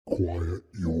Quiet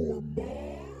your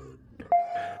mind.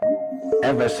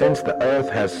 Ever since the earth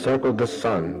has circled the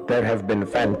sun, there have been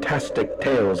fantastic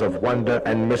tales of wonder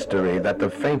and mystery that the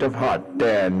faint of heart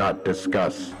dare not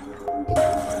discuss.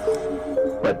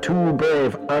 But two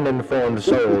brave, uninformed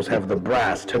souls have the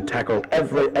brass to tackle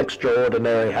every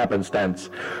extraordinary happenstance,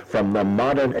 from the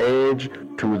modern age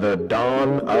to the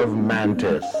dawn of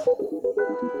Mantis.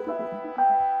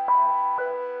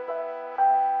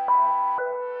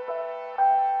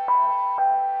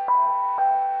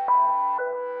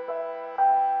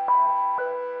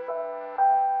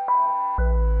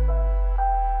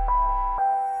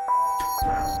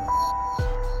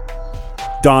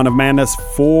 Dawn of Madness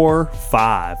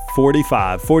 45. We're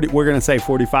going to say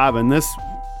 45, and this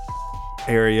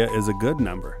area is a good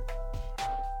number.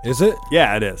 Is it?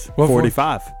 Yeah, it is. What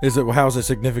 45. Is it? How is it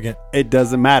significant? It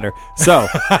doesn't matter. So,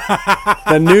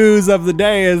 the news of the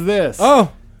day is this.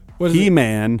 Oh, what is it?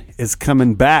 He-Man is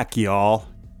coming back, y'all.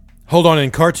 Hold on,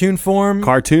 in cartoon form?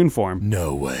 Cartoon form.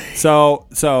 No way. So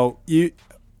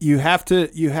you have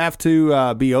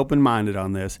to be open-minded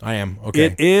on this. I am. Okay.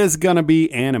 It is going to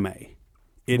be anime.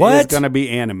 It is What? going to be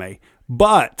anime.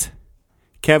 But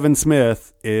Kevin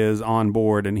Smith is on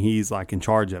board and he's like in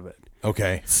charge of it.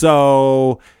 Okay.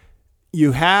 So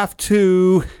you have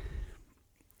to,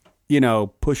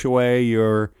 push away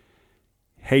your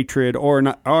hatred or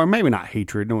not, or maybe not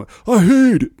hatred. No, I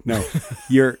hate it. No,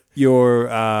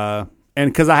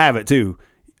 and because I have it too.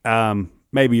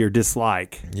 Maybe your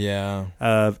dislike Yeah.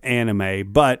 of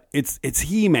anime, but it's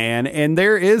He-Man, and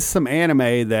there is some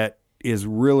anime that is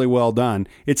really well done.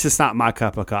 It's just not my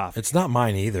cup of coffee. It's not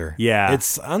mine either. Yeah.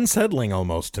 It's unsettling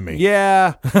almost to me.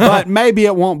 Yeah, but maybe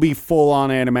it won't be full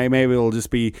on anime. Maybe it'll just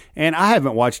be. And I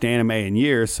haven't watched anime in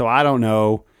years, so I don't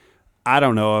know. I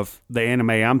don't know if the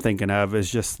anime I'm thinking of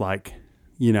is just like,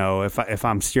 if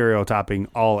I'm stereotyping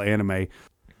all anime.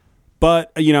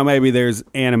 But maybe there's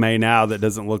anime now that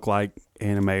doesn't look like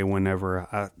anime whenever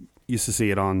I used to see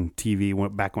it on TV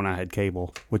back when I had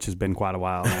cable, which has been quite a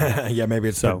while now. Yeah, maybe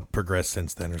it's So- progressed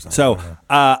since then or something. So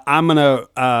I'm gonna,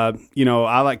 I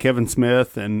like Kevin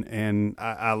Smith, and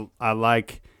I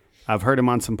like. I've heard him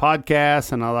on some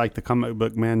podcasts, and I like the Comic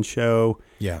Book Men show.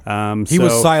 yeah. He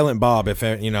was Silent Bob, if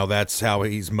that's how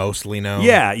he's mostly known.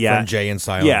 Yeah, yeah. From Jay and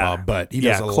Silent Bob, but he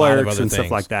does a lot Clerks of other and things.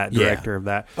 stuff like that. Yeah. Director of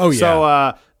that. Oh,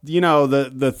 yeah. So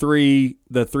the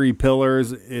three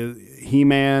pillars is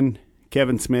He-Man,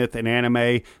 Kevin Smith, and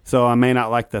anime. So I may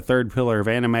not like the third pillar of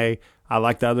anime. I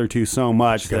like the other two so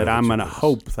much that I'm going to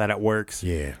hope that it works.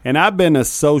 Yeah. And I've been a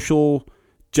social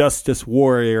justice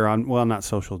warrior not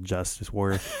social justice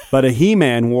warrior, but a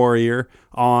He-Man warrior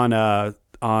on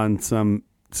some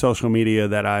social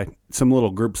media some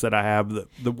little groups that I have.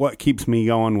 What keeps me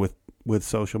going with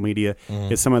social media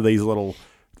is some of these little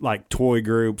like toy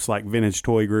groups, like vintage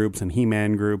toy groups and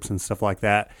He-Man groups and stuff like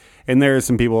that. And there are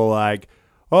some people like,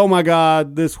 oh my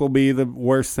God, this will be the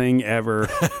worst thing ever.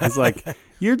 It's like,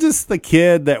 you're just the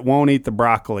kid that won't eat the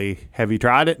broccoli. Have you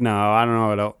tried it? No, I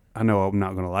don't know. I know I'm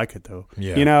not going to like it though.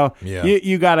 Yeah. Yeah.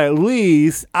 You got to at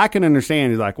least, I can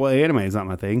understand. He's like, well, anime is not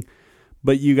my thing,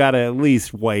 but you got to at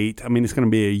least wait. I mean, it's going to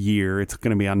be a year. It's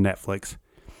going to be on Netflix.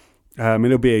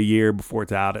 It'll be a year before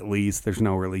it's out at least. There's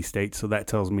no release date, so that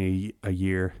tells me a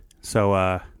year.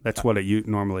 So that's what it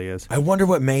normally is. I wonder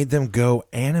what made them go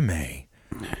anime.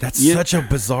 That's such a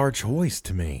bizarre choice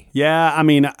to me. Yeah, I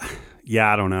mean,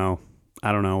 I don't know.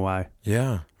 I don't know why.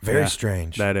 Yeah. Very Yeah,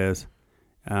 strange. That is.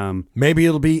 Maybe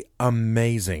it'll be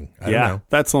amazing. I don't know.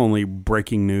 That's only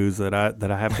breaking news that I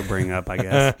have to bring up, I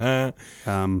guess.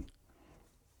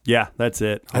 Yeah, that's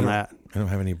it on that. I don't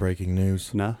have any breaking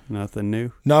news. No, nothing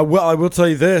new. No, well, I will tell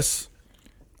you this.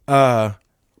 I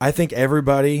think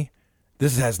everybody.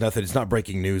 This has nothing. It's not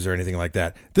breaking news or anything like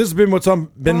that. This has been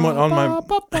on my.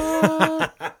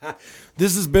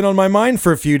 This has been on my mind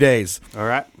for a few days. All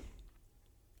right.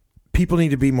 People need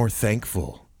to be more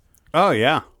thankful. Oh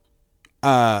yeah,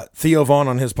 Theo Vaughn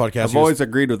on his podcast. I've always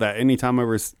agreed with that. Anytime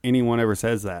anyone ever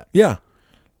says that. Yeah.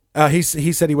 He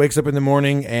said he wakes up in the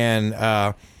morning and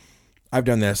I've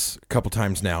done this a couple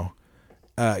times now.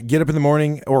 Get up in the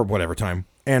morning or whatever time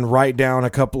and write down a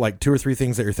couple, like 2 or 3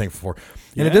 things that you're thankful for.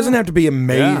 And it doesn't have to be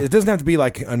amazing. Yeah. It doesn't have to be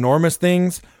like enormous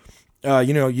things. I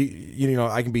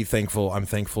can be thankful. I'm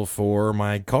thankful for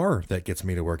my car that gets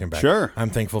me to work and back. Sure. I'm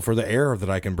thankful for the air that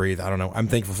I can breathe. I don't know. I'm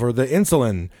thankful for the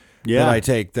insulin that I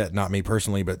take, that not me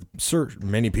personally, but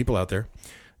many people out there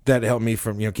that help me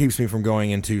from, keeps me from going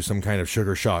into some kind of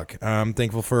sugar shock. I'm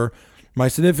thankful for my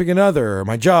significant other,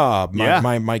 my job,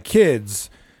 my kids,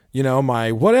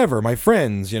 my whatever, my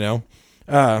friends,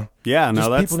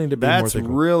 people need to be more that's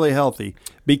thankful. really healthy,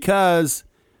 because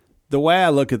the way I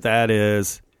look at that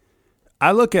is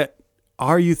I look at,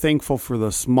 are you thankful for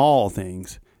the small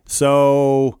things?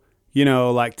 So,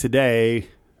 like today,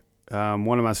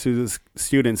 one of my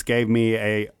students gave me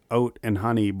a oat and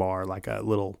honey bar, like a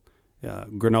little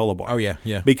granola bar. Oh, yeah,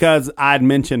 yeah. Because I'd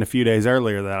mentioned a few days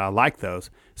earlier that I like those.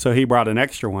 So he brought an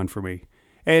extra one for me.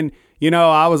 And,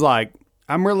 I was like,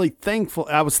 I'm really thankful.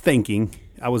 I wasn't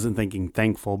thinking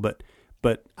thankful, but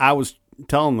I was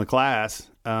telling the class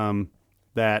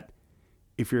that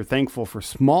if you're thankful for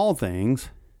small things,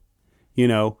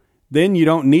 then you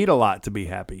don't need a lot to be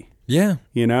happy. Yeah.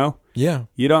 Yeah.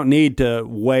 You don't need to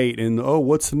wait and,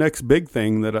 what's the next big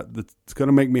thing that's going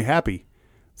to make me happy?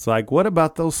 It's like, what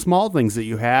about those small things that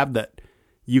you have that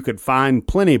you could find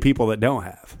plenty of people that don't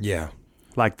have? Yeah.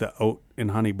 Like the oat and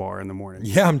honey bar in the morning.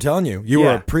 Yeah, I'm telling you. You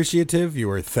were appreciative. You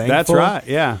were thankful. That's right.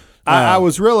 Yeah. I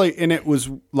was really, and it was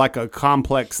like a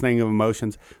complex thing of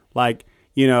emotions. Like,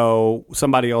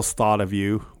 somebody else thought of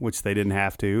you, which they didn't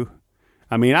have to.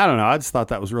 I mean, I don't know. I just thought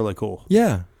that was really cool.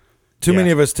 Yeah. Too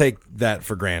many of us take that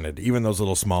for granted, even those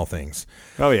little small things.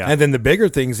 Oh, yeah. And then the bigger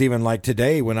things, even like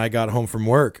today when I got home from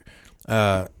work,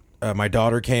 my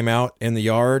daughter came out in the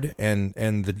yard and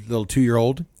the little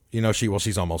 2-year-old,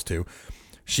 she's almost 2.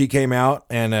 She came out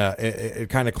and it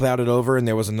kind of clouded over and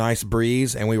there was a nice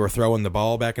breeze and we were throwing the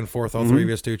ball back and forth, all three of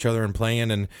us to each other and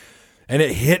playing. And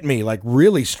it hit me like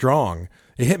really strong.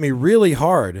 It hit me really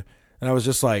hard. And I was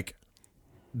just like,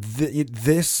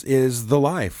 this is the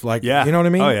life. Like, yeah. You know what I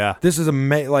mean? Oh, yeah. This is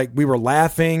like we were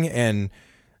laughing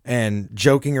and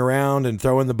joking around and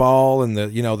throwing the ball and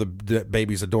the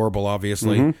baby's adorable,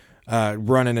 obviously.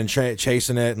 Running and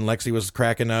chasing it, and Lexi was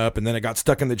cracking up, and then it got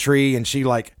stuck in the tree, and she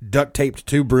like duct taped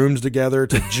 2 brooms together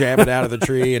to jab it out of the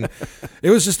tree, and it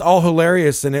was just all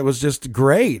hilarious, and it was just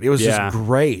great. It was just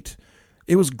great.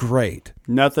 It was great.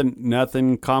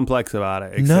 Nothing complex about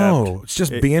it. No, it's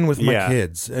just being with my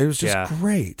kids. It was just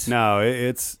great. No,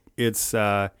 it's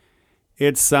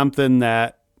something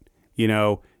that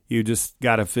you just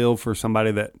got to feel for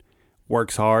somebody that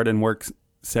works hard and works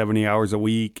 70 hours a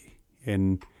week,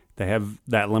 and they have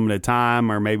that limited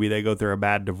time, or maybe they go through a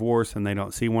bad divorce and they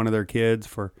don't see one of their kids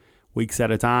for weeks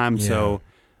at a time. Yeah. So,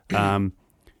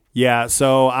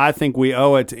 so I think we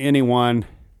owe it to anyone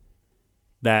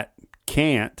that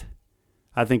can't.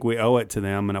 I think we owe it to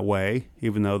them in a way,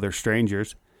 even though they're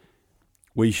strangers.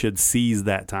 We should seize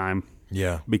that time.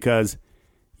 Yeah. Because,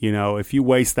 if you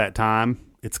waste that time,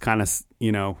 it's kind of,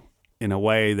 in a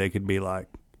way they could be like,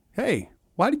 hey,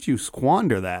 why did you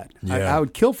squander that? Yeah. I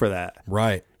would kill for that.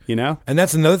 Right. And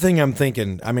that's another thing I'm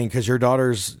thinking. I mean, because your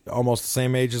daughter's almost the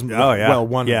same age as me. Oh, yeah.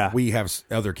 Well, we have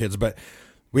other kids, but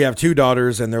we have 2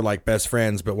 daughters, and they're like best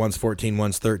friends, but one's 14,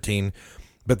 one's 13.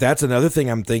 But that's another thing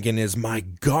I'm thinking is, my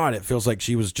God, it feels like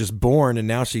she was just born, and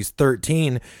now she's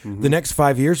 13. Mm-hmm. The next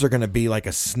 5 years are going to be like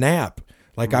a snap.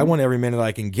 Like, I want every minute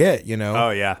I can get,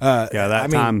 Oh, yeah.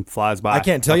 Time flies by. I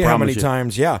can't tell you how many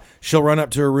times, she'll run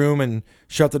up to her room and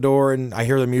shut the door, and I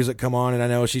hear the music come on, and I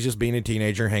know she's just being a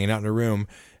teenager hanging out in her room.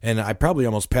 And I probably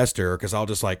almost pester her because I'll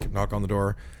just, like, knock on the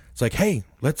door. It's like, hey,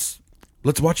 let's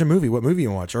watch a movie. What movie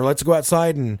you watch? Or let's go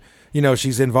outside and,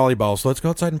 she's in volleyball, so let's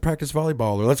go outside and practice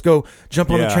volleyball. Or let's go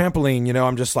jump on the trampoline.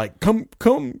 I'm just like, come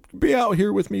be out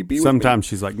here with me. Sometimes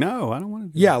she's like, no, I don't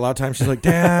want to do that. A lot of times she's like,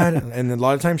 Dad. And then a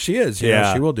lot of times she is. You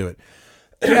know, she will do it.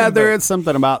 Yeah, there is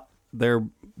something about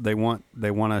they want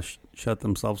to shut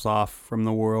themselves off from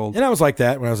the world. And I was like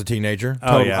that when I was a teenager.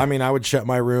 Yeah. I mean, I would shut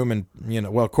my room and,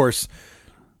 well, of course,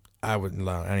 I don't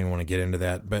even want to get into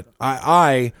that. But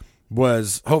I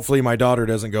was, hopefully my daughter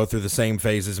doesn't go through the same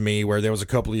phase as me, where there was a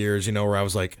couple of years, where I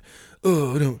was like,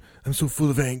 I'm so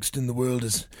full of angst, and the world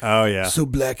is so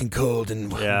black and cold,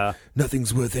 and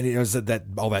nothing's worth any. It was that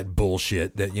all that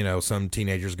bullshit that some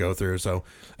teenagers go through. So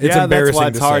it's embarrassing. That's why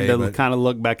it's hard to say, kind of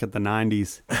look back at the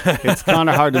 90s. It's kind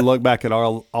of hard to look back at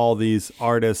all these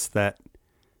artists that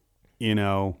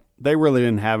they really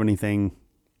didn't have anything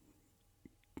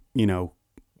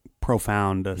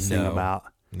profound to sing about.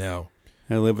 No.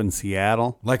 I live in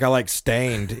Seattle. Like, I like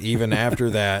Stained even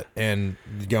after that, and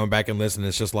going back and listening,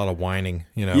 it's just a lot of whining,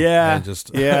 Yeah. And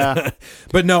just, yeah.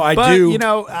 But no, I do.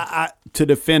 To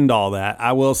defend all that,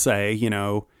 I will say,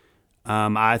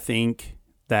 I think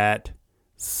that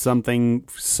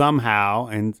somehow,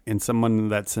 and someone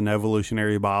that's an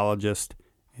evolutionary biologist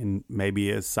and maybe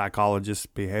a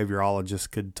psychologist,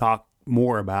 behaviorologist could talk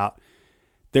more about,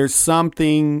 there's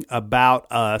something about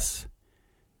us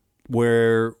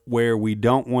where we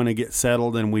don't want to get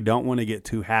settled and we don't want to get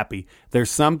too happy.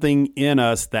 There's something in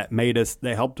us that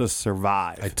helped us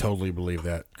survive. I totally believe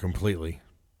that completely.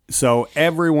 So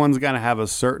everyone's going to have a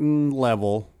certain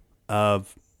level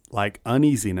of like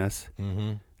uneasiness.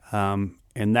 Mm-hmm.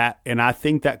 and I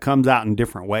think that comes out in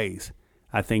different ways.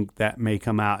 I think that may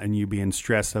come out in you being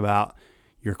stressed about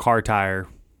your car tire,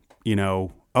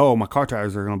 oh, my car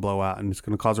tires are going to blow out and it's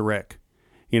going to cause a wreck.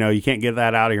 You can't get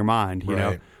that out of your mind, you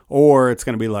know, or it's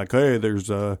going to be like, hey, there's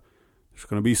going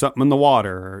to be something in the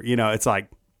water. Or, it's like,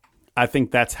 I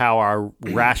think that's how our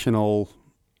rational,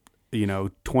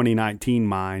 2019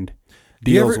 mind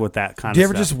deals with that kind of stuff. Do you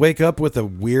ever just wake up with a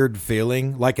weird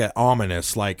feeling, like an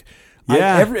ominous, like,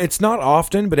 it's not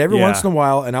often, but every once in a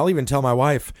while, and I'll even tell my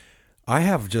wife, I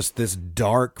have just this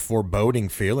dark, foreboding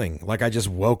feeling. Like I just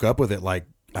woke up with it, like,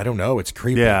 I don't know, it's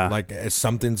creepy. Yeah. Like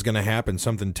something's going to happen,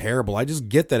 something terrible. I just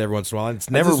get that every once in a while. And it's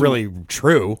never really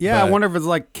true. Yeah, but I wonder if it's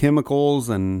like chemicals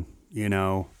and,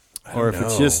 or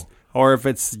if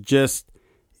it's just,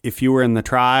 if you were in the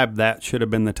tribe, that should have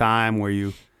been the time where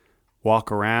you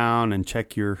walk around and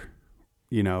check your,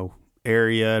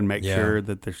 area and make sure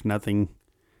that there's nothing,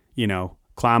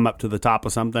 climb up to the top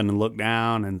of something and look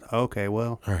down and, okay,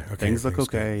 things look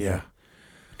okay. Yeah.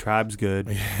 Tribe's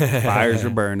good. Fires are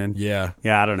burning. Yeah.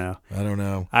 Yeah, I don't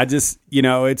know. I just,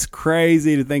 it's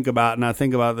crazy to think about, and I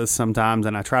think about this sometimes,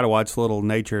 and I try to watch little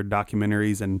nature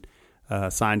documentaries and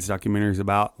science documentaries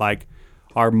about, like,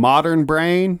 our modern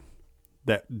brain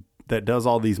that does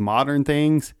all these modern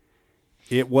things.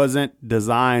 It wasn't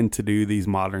designed to do these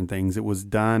modern things. It was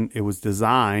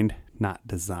designed, not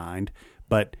designed,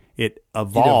 but it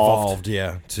evolved.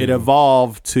 It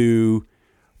evolved to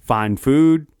find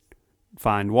food,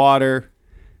 find water,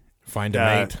 find a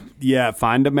mate. Yeah,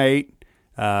 find a mate.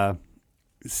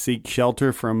 Seek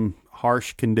shelter from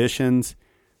harsh conditions,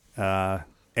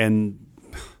 and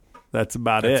that's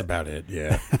about it. That's about it.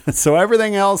 Yeah. So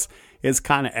everything else is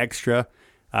kind of extra.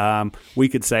 We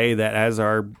could say that as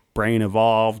our brain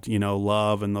evolved,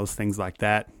 love and those things like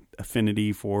that,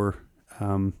 affinity for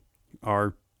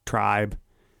our tribe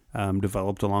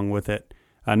developed along with it.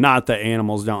 Not that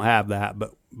animals don't have that,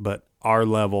 but our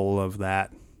level of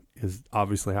that is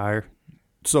obviously higher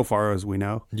so far as we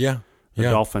know. Yeah. The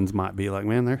dolphins might be like,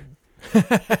 man,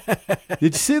 did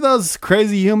you see those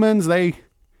crazy humans? They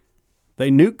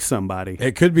nuked somebody.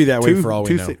 It could be that way for all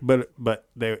we know. But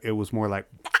it was more like...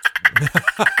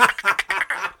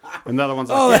 Another one's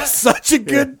like, oh, that's such a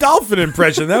good dolphin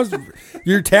impression. That was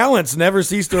your talents never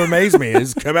cease to amaze me.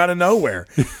 It's come out of nowhere.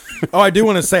 Oh, I do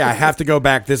want to say I have to go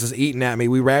back. This is eating at me.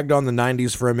 We ragged on the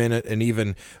 90s for a minute, and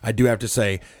even I do have to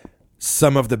say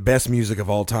some of the best music of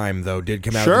all time though did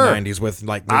come out in the 90s with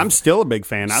like I'm still a big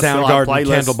fan. Soundgarden,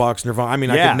 Candlebox, Nirvana. I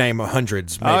mean, I could name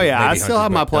hundreds. Maybe I still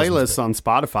have my playlists on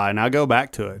Spotify, and I go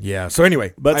back to it. Yeah. So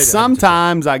anyway, but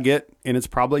sometimes I get, and it's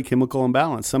probably chemical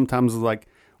imbalance. Sometimes it's like,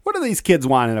 what are these kids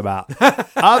whining about?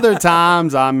 Other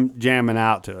times I'm jamming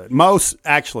out to it.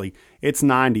 Actually, it's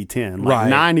 90-10.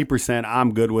 Like 90%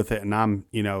 I'm good with it, and I'm,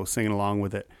 singing along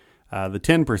with it. The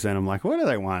 10% I'm like, what are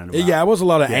they whining about? Yeah, it was a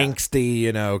lot of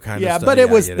angsty, kind of stuff. Yeah, but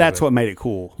that's what made it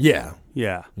cool. Yeah.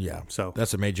 Yeah. Yeah. So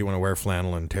that's what made you want to wear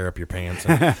flannel and tear up your pants.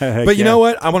 But you know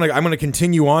what? I'm gonna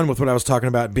continue on with what I was talking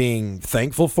about being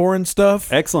thankful for and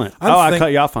stuff. Excellent. I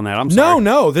cut you off on that. I'm sorry.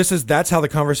 No. That's how the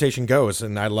conversation goes,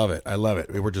 and I love it.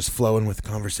 We were just flowing with the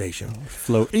conversation.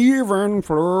 Flow even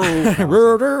flow. Like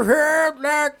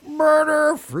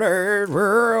murder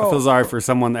flavor. I feel sorry for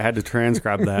someone that had to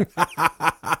transcribe that.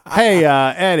 Hey,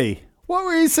 Eddie. What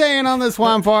were you saying on this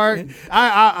one part?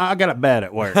 I got a bet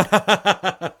at work.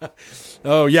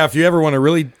 Oh, yeah. If you ever want to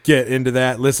really get into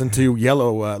that, listen to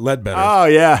Yellow Ledbetter. Oh,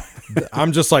 yeah.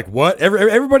 I'm just like, what?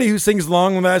 Everybody who sings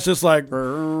along with that's just like,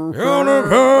 yeah,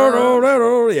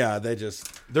 they're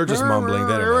just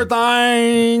mumbling.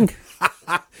 Everything.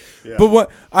 Yeah. But what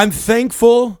I'm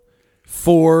thankful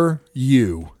for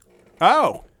you.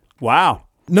 Oh, wow.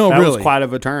 No, that really. Was quite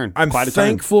of a turn. I'm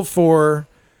thankful for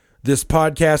this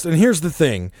podcast. And here's the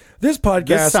thing. This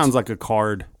sounds like a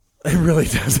card. It really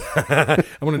does. I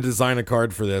want to design a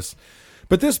card for this.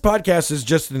 But this podcast is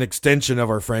just an extension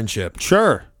of our friendship.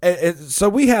 Sure. So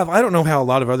we have, I don't know how a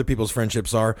lot of other people's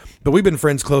friendships are, but we've been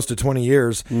friends close to 20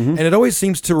 years. Mm-hmm. And it always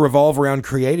seems to revolve around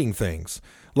creating things.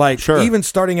 Like, even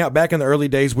starting out back in the early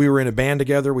days, we were in a band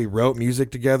together. We wrote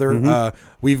music together. Mm-hmm.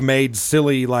 We've made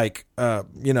silly,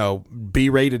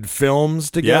 B-rated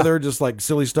films together, just like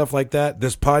silly stuff like that.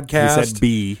 This podcast. You said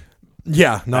B.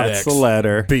 Yeah, not That's X. the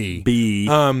letter. B.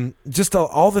 Just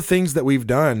all the things that we've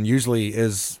done usually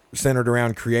is centered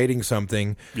around creating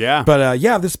something. Yeah. But,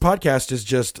 this podcast is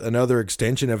just another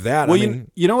extension of that. Well,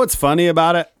 you know what's funny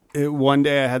about it? One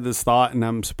day I had this thought, and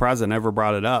I'm surprised I never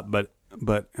brought it up, but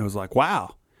it was like,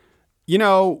 wow.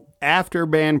 After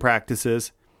band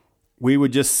practices, we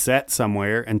would just sit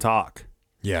somewhere and talk.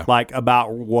 Yeah. Like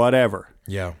about whatever.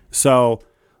 Yeah. So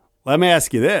let me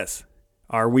ask you this.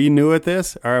 Are we new at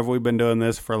this, or have we been doing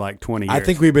this for like 20 years? I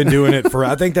think we've been doing it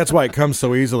I think that's why it comes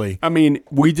so easily. I mean,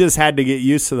 we just had to get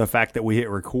used to the fact that we hit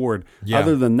record. Yeah.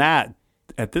 Other than that,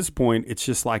 at this point, it's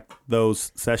just like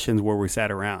those sessions where we sat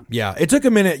around. Yeah, it took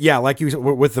a minute. Yeah, like you said,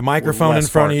 with the microphone in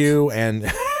front of you and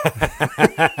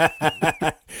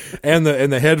and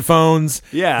the headphones.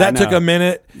 Yeah, that took a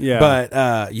minute. Yeah,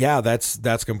 but yeah,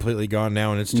 that's completely gone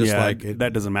now, and it's just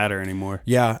that doesn't matter anymore.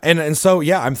 Yeah, and so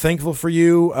yeah, I'm thankful for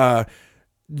you.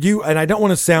 And I don't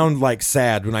want to sound like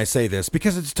sad when I say this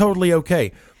because it's totally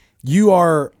okay. You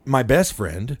are my best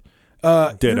friend.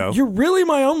 Ditto. You're really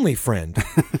my only friend.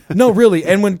 No, really.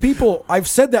 And when people, I've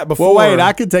said that before. Well, wait,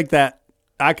 I could take that.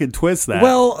 I could twist that.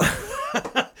 Well,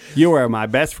 you are my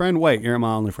best friend. Wait, you're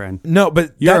my only friend. No,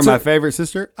 but you're my favorite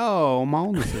sister. Oh, my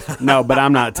only sister. No, but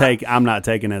I'm not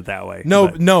taking it that way. No,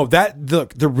 but. no.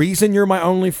 The reason you're my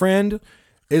only friend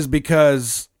is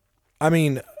because, I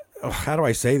mean, how do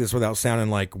I say this without sounding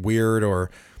like weird? Or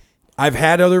I've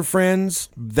had other friends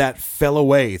that fell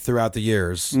away throughout the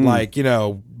years, like,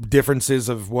 differences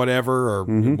of whatever or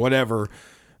whatever.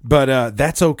 But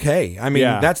that's okay. I mean,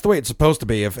 that's the way it's supposed to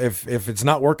be. If it's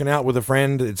not working out with a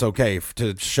friend, it's okay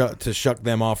to shuck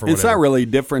them off or whatever. It's not really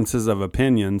differences of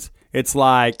opinions. It's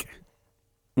like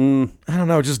I don't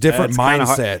know, just different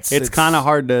mindsets. It's kind of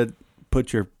hard to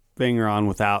put your finger on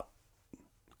without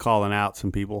calling out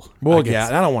some people. Well, yeah,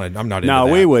 I don't want to. I'm not into that.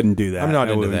 No, we wouldn't do that. I'm not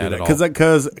into that at all.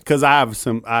 Because I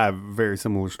have very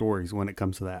similar stories when it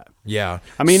comes to that. Yeah.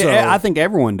 I mean, I think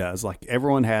everyone does. Like,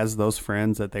 everyone has those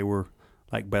friends that they were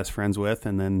like best friends with,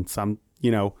 and then some,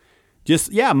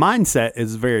 mindset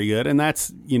is very good. And that's,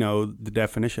 the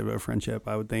definition of a friendship,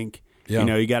 I would think. Yeah.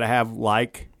 You got to have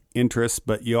like interests,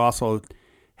 but you also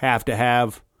have to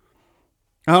have,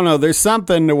 I don't know, there's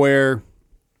something to where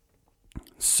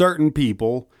certain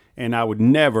people, and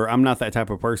I'm not that type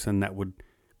of person that would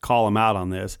call them out on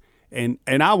this. And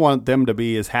I want them to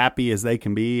be as happy as they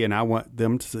can be, and I want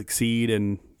them to succeed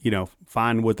and,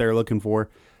 find what they're looking for.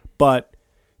 But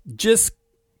just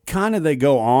kind of they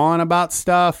go on about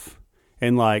stuff,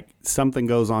 and like something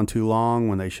goes on too long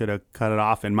when they should have cut it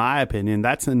off, in my opinion.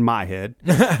 That's in my head.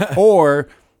 Or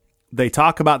they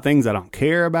talk about things I don't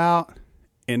care about,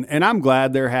 and I'm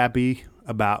glad they're happy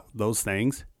about those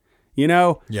things.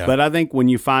 Yeah. But I think when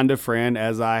you find a friend,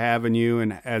 as I have in you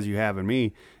and as you have in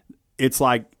me, it's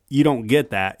like you don't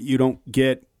get that. You don't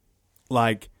get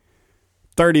like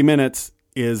 30 minutes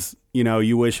is,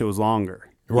 you wish it was longer.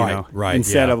 Right, right.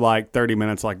 Instead of like 30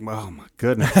 minutes, like, oh my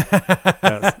goodness.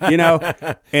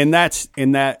 And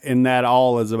that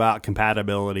all is about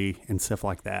compatibility and stuff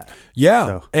like that. Yeah.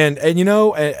 So. And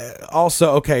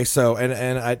also, okay, so,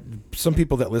 and some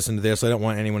people that listen to this, I don't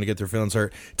want anyone to get their feelings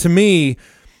hurt. To me,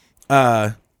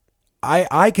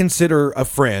 I consider a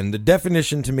friend, the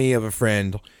definition to me of a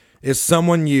friend is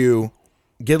someone you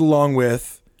get along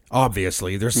with.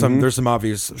 Obviously, there's some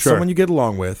obvious, someone you get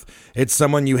along with. It's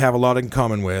someone you have a lot in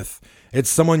common with. It's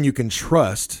someone you can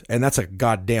trust. And that's a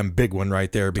goddamn big one right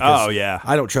there, because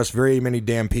I don't trust very many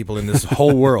damn people in this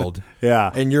whole world.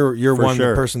 Yeah. And you're one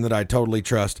person that I totally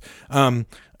trust. And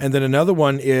then another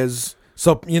one is,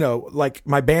 so, like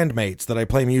my bandmates that I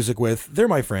play music with, they're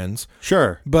my friends.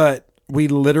 Sure. But we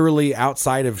literally,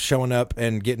 outside of showing up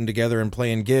and getting together and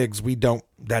playing gigs,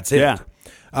 that's it. Yeah.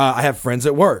 I have friends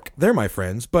at work. They're my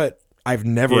friends, but I've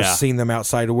never seen them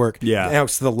outside of work. Yeah. Now,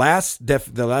 so the last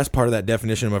part of that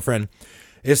definition of a friend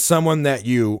is someone that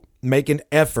you make an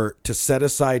effort to set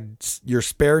aside your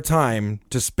spare time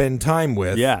to spend time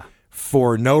with. Yeah.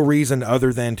 For no reason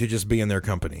other than to just be in their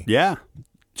company. Yeah.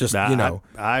 Just,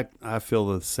 I feel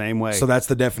the same way. So that's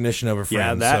the definition of a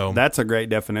friend. Yeah, that's a great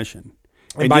definition.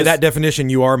 And by that definition,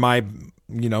 you are my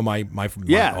only friend.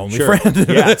 Yeah.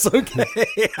 That's okay.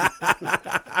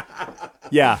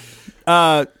 Yeah.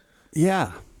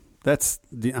 That's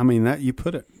that you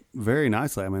put it very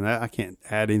nicely. I can't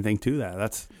add anything to that.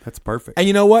 That's perfect. And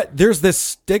you know what? There's this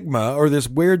stigma or this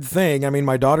weird thing.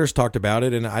 My daughter's talked about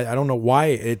it, and I don't know why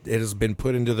it has been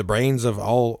put into the brains of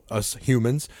all us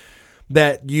humans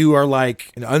that you are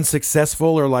like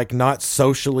unsuccessful or like not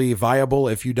socially viable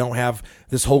if you don't have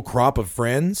this whole crop of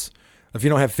friends. If you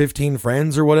don't have 15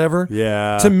 friends or whatever.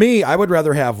 Yeah. To me, I would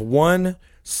rather have one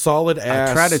solid ass.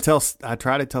 I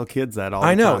try to tell kids that all the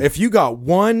time. I know. If you got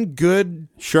one good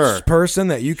person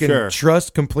that you can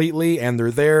trust completely and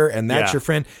they're there and that's your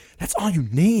friend, that's all you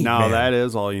need. No, man. that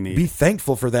is all you need. Be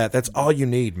thankful for that. That's all you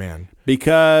need, man.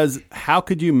 Because how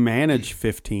could you manage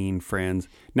 15 friends?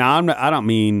 Now, I don't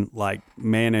mean like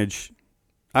manage.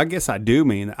 I guess I do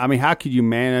mean. How could you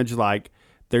manage like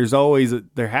there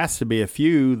has to be a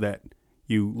few that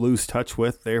you lose touch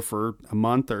with there for a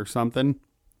month or something.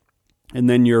 and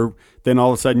then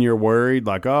all of a sudden you're worried,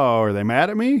 like, oh, are they mad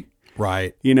at me?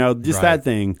 Right. Just that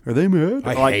thing. Are they mad?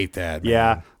 I hate that. Man.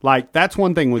 Yeah. Like, that's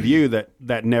one thing with you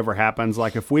that never happens.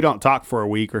 Like, if we don't talk for a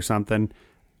week or something,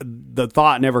 the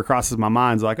thought never crosses my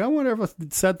mind. It's like, I wonder if I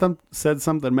said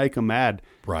something to make them mad.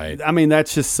 Right. I mean,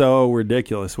 that's just so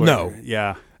ridiculous. No.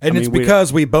 Yeah. And it's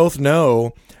because we both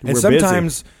know, and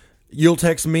sometimes you'll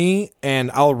text me and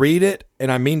I'll read it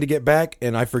and I mean to get back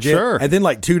and I forget. Sure. And then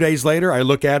like 2 days later, I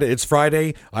look at it. It's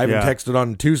Friday. I haven't texted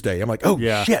on Tuesday. I'm like, oh,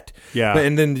 shit. Yeah.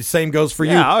 And then the same goes for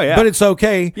you. Oh, yeah. But it's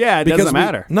okay. Yeah, it doesn't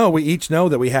matter. We each know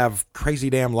that we have crazy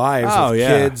damn lives with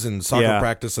kids and soccer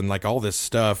practice and like all this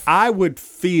stuff. I would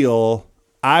feel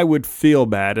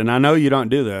bad, and I know you don't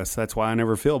do this. That's why I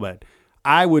never feel bad.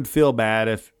 I would feel bad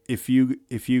if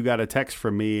you got a text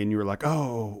from me and you were like,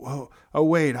 oh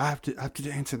wait, I have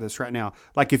to answer this right now.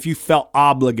 Like, if you felt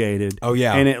obligated,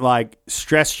 and it like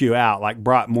stressed you out, like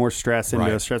brought more stress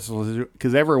into a stressful,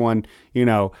 because everyone,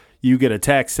 you get a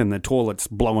text and the toilet's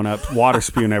blowing up, water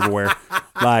spewing everywhere.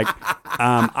 Like,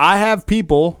 I have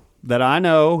people that I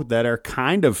know that are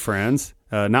kind of friends,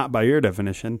 not by your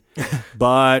definition,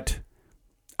 but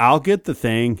I'll get the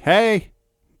thing. Hey,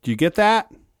 did you get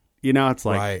that? It's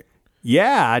like,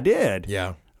 yeah, I did.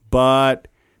 Yeah. But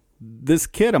this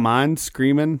kid of mine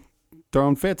screaming,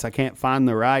 throwing fits. I can't find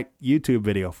the right YouTube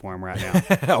video for him right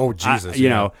now. Oh, Jesus.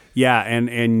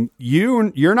 And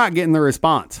you're not getting the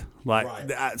response. Like,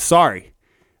 sorry.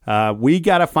 We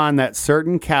got to find that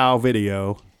certain cow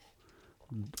video.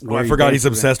 I forgot he's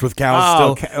obsessed with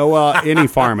cows still. Well, any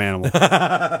farm animal.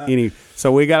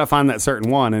 So we got to find that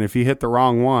certain one, and if you hit the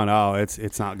wrong one,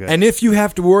 it's not good. And if you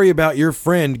have to worry about your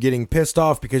friend getting pissed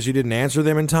off because you didn't answer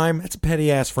them in time, that's a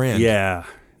petty-ass friend. Yeah.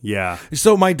 Yeah.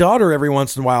 So my daughter every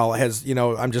once in a while has,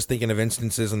 I'm just thinking of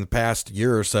instances in the past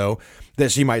year or so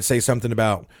that she might say something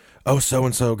about, oh,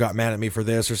 so-and-so got mad at me for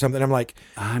this or something. I'm like,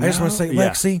 I just want to say,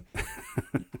 Lexi,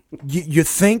 you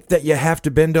think that you have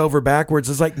to bend over backwards.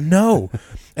 It's like, no.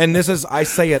 And I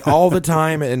say it all the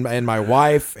time, and my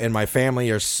wife and my family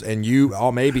and you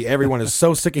all, maybe everyone is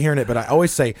so sick of hearing it, but I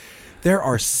always say, there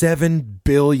are 7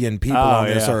 billion people on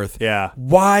this earth. Yeah.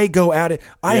 Why go at it?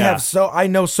 I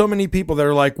know so many people that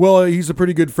are like, well, he's a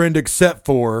pretty good friend except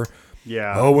for,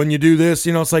 when you do this,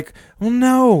 it's like, well,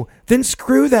 no, then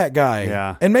screw that guy.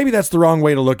 Yeah. And maybe that's the wrong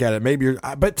way to look at it. Maybe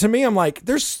but to me, I'm like,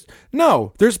 there's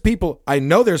people, I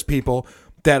know there's people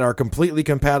that are completely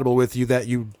compatible with you that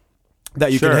you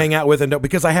can hang out with, and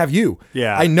because I have you.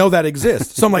 Yeah. I know that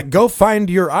exists. So I'm like, go find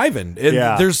your Ivan.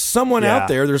 And there's someone out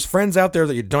there, there's friends out there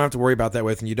that you don't have to worry about that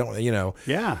with, and you don't,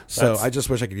 Yeah. So I just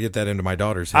wish I could get that into my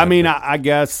daughter's head. I mean, I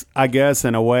guess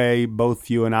in a way, both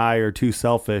you and I are too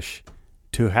selfish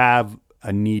to have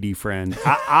a needy friend.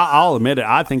 I'll admit it.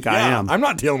 I think I am. I'm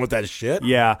not dealing with that shit.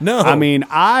 Yeah. No. I mean,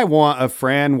 I want a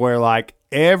friend where like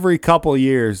every couple of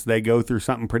years they go through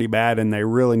something pretty bad and they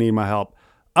really need my help.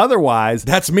 Otherwise,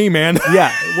 that's me, man.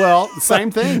 Yeah. Well,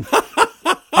 same thing.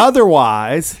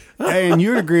 Otherwise, and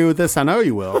you'd agree with this, I know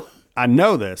you will. I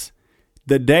know this.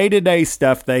 The day-to-day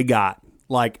stuff they got,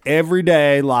 like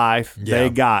everyday life, they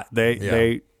got.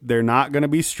 They're not going to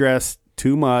be stressed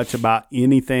too much about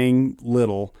anything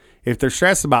little. If they're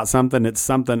stressed about something, it's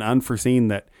something unforeseen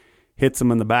that hits them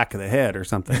in the back of the head or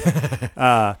something.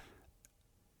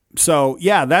 So,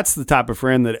 yeah, that's the type of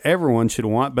friend that everyone should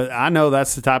want. But I know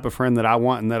that's the type of friend that I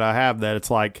want and that I have, that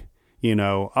it's like,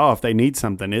 if they need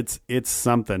something, it's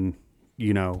something,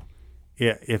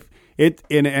 if it,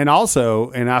 and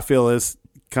also, and I feel this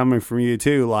coming from you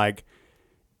too, like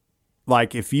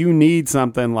if you need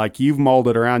something, like you've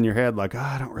molded around your head, like,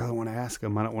 I don't really want to ask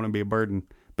them. I don't want to be a burden.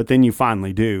 But then you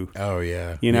finally do. Oh,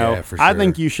 yeah. Yeah, for sure. I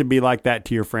think you should be like that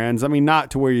to your friends. I mean,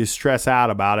 not to where you stress out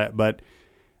about it, but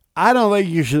I don't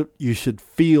think you should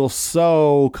feel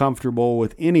so comfortable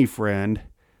with any friend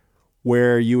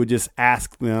where you would just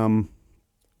ask them,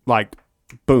 like,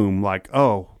 boom, like,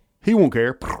 oh, he won't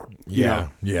care. Yeah.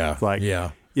 Like,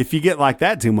 if you get like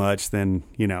that too much, then,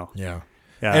 Yeah.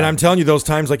 And I'm telling you, those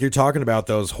times like you're talking about,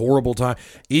 those horrible times,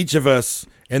 each of us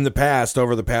in the past,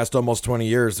 over the past almost 20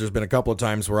 years, there's been a couple of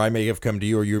times where I may have come to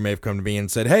you or you may have come to me and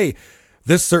said, hey,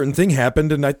 this certain thing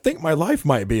happened and I think my life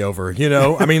might be over,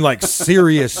 I mean, like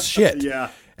serious shit. Yeah.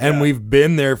 And we've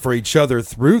been there for each other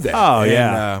through that. Oh, and,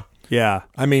 yeah. Yeah.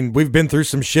 I mean, we've been through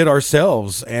some shit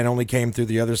ourselves and only came through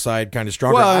the other side kind of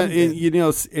stronger. Well,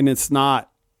 and it's not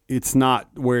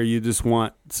where you just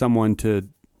want someone to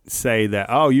say that,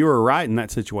 oh, you were right in that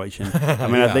situation. I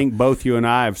mean, I think both you and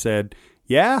I have said,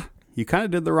 yeah, you kind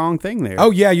of did the wrong thing there.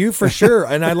 Oh yeah, you for sure.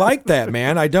 And I like that,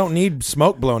 man. I don't need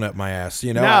smoke blown up my ass,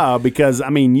 you know. No, because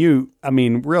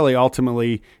really,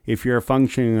 ultimately, if you're a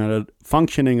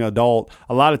functioning adult,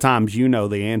 a lot of times you know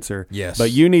the answer. Yes.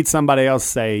 But you need somebody else to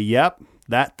say, "Yep,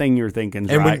 that thing you're thinking's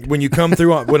and right." when you come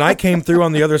through when I came through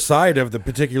on the other side of the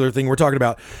particular thing we're talking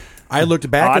about, I looked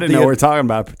back I didn't know we're talking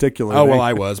about a particular Oh, thing. well,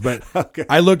 I was, but Okay.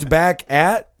 I looked back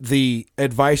at the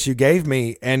advice you gave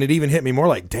me, and it even hit me more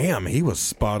like, damn, he was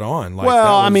spot on. Like,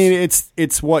 Well, that was-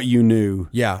 it's what you knew.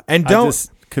 yeah, and I don't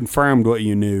just confirmed what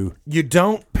you knew. you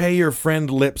don't pay your friend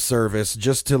lip service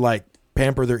just to like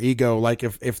pamper their ego. Like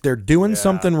if they're doing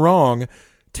something wrong,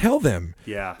 tell them.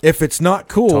 Yeah. If it's not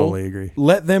cool, Totally agree.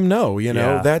 let them know. You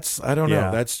know, Yeah. that's I don't know.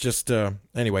 Yeah. That's just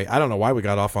anyway. I don't know why we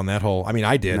got off on that whole. I mean,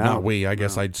 I did, No. not we. I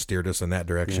guess I steered us in that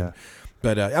direction. Yeah.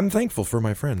 But I'm thankful for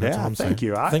my friend. That's all Yeah, I'm saying. thank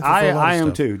you. Thankful for a lot of I am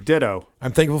stuff. too. Ditto.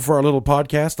 I'm thankful for our little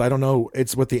podcast. I don't know.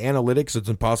 It's with the analytics. It's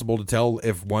impossible to tell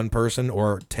if one person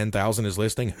or 10,000 is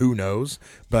listening. Who knows?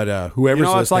 But whoever's You know,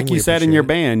 listening, it's like we you said in your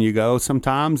appreciate it. band. You go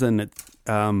sometimes, and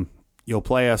you'll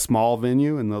play a small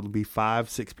venue, and there'll be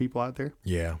 5-6 people out there.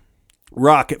 Yeah,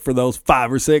 Rock it for those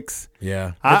 5 or 6.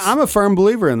 yeah. I'm a firm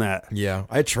believer in that. Yeah,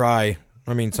 I try.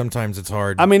 I mean, sometimes it's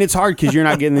hard. I mean, it's hard because you're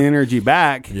not getting the energy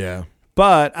back. yeah,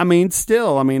 But I mean,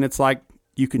 still, it's like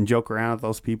you can joke around with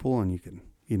those people, and you can,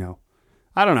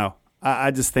 I don't know.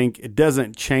 I just think it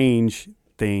doesn't change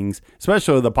things,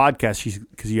 especially with the podcast,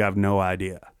 because you have no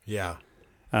idea. yeah.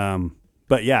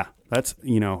 But yeah, that's I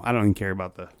don't even care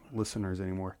about the listeners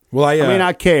anymore. Well,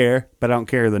 I care, but I don't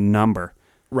care the number.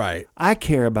 right. I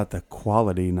care about the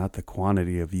quality, not the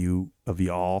quantity of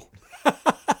y'all.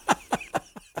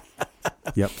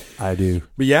 Yep, I do.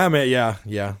 But yeah, man,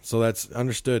 yeah. So that's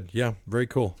understood. Yeah, very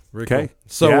cool. Very Okay. cool.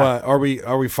 So Yeah. are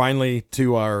we finally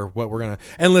to our what we're gonna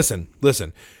and listen.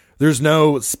 There's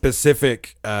no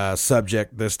specific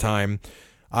subject this time.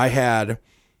 I had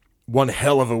one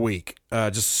hell of a week.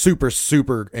 Just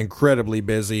super incredibly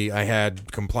busy. I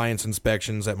had compliance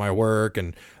inspections at my work,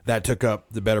 and that took up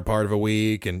the better part of a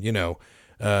week. And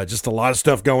just a lot of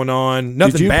stuff going on.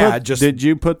 Nothing bad. Did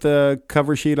you put the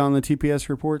cover sheet on the TPS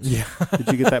reports? Yeah. Did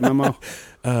you get that memo?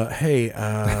 Hey,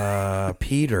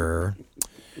 Peter,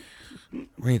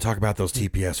 we're going to talk about those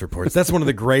TPS reports. That's one of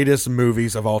the greatest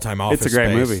movies of all time. Office It's a great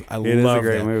Space. movie. I It is love a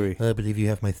great that. movie. I believe you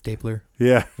have my stapler.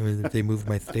 Yeah. They moved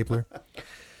my stapler.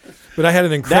 But I had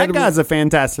an That incredible. guy's a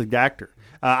fantastic actor.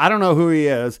 I don't know who he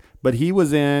is, but he's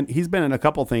been in a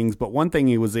couple things, but one thing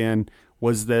he was in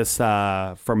was this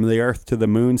From the Earth to the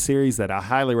Moon series that I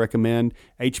highly recommend.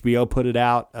 HBO put it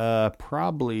out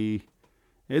probably,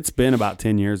 it's been about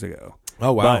 10 years ago.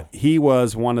 Oh, wow. But he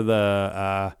was one of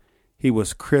the, he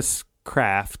was Chris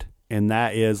Kraft, and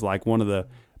that is like one of the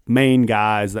main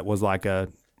guys that was like in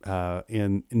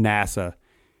NASA.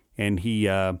 And he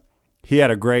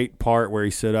had a great part where he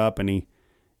stood up and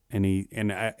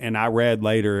I read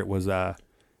later it was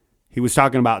he was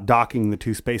talking about docking the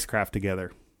two spacecraft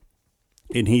together,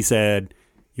 and he said,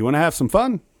 "You want to have some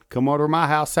fun? Come over to my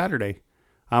house Saturday.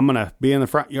 I'm gonna be in the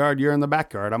front yard. You're in the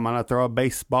backyard. I'm gonna throw a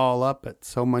baseball up at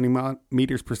so many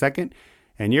meters per second,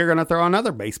 and you're gonna throw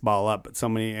another baseball up at so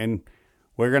many, and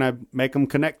we're gonna make them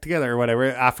connect together or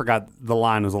whatever." I forgot, the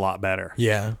line was a lot better.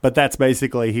 Yeah. But that's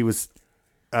basically, he was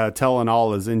telling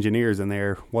all his engineers in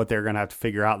there what they're going to have to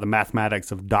figure out, the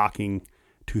mathematics of docking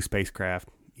two spacecraft,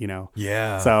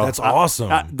 Yeah. So that's awesome.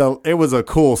 It was a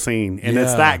cool scene, and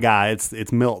it's Yeah. that guy.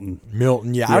 It's Milton.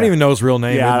 Milton. Yeah. I don't even know his real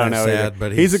name. Yeah, I Isn't don't know that either. sad,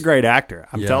 but he's a great actor.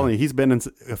 I'm Yeah. telling you, he's been in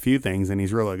a few things, and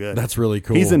he's really good. That's really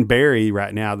cool. He's in Barry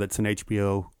right now. That's an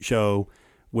HBO show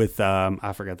with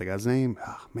I forgot the guy's name.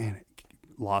 Oh man,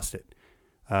 lost it.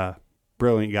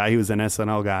 Brilliant guy. He was an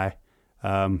SNL guy.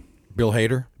 Bill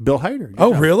Hader. Bill Hader.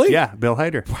 Oh, really? Yeah, Bill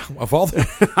Hader. Of all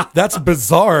that's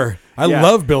bizarre. I Yeah.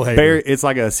 love Bill Hader. Barry, it's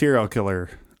like a serial killer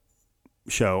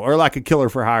show, or like a killer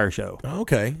for hire show,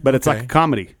 Okay. but it's okay. like a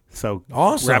comedy. So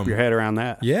Awesome. wrap your head around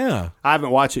that. Yeah. I haven't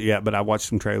watched it yet, but I watched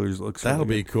some trailers. It looks That'll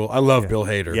really be cool. I love Bill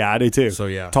Hader. good. Yeah, I do too. So,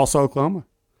 yeah. Tulsa, Oklahoma.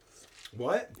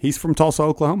 What? He's from Tulsa,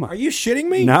 Oklahoma. Are you shitting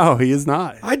me? No, he is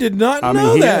not. I did not I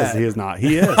know mean, that. he is not.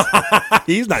 He is.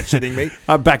 He's not shitting me.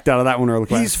 I backed out of that one really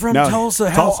quick. He's from No, Tulsa.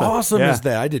 How awesome Yeah. is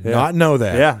that? I did Yeah. not know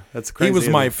that. Yeah, that's crazy. He was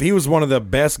isn't it? he was one of the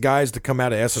best guys to come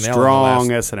out of SNL. in the strong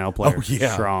last- SNL player. Oh,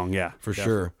 yeah. Strong, yeah. for Definitely.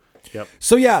 sure. Yep.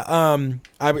 So yeah,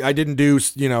 I didn't do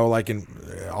like an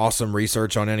awesome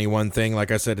research on any one thing.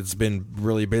 Like I said, it's been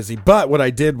really busy. But what I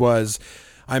did was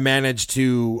I managed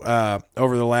to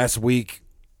over the last week.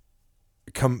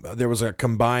 There was a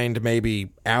combined maybe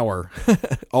hour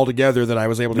altogether that I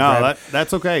was able to No, grab.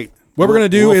 that's okay. What we're gonna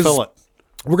do We'll is fill it.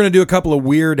 we're going to do a couple of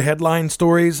weird headline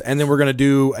stories, and then we're going to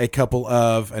do a couple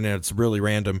of, and it's really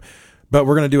random, But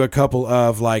we're going to do a couple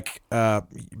of like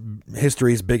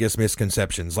history's biggest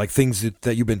misconceptions, like things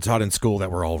that you've been taught in school that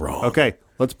were all wrong. Okay,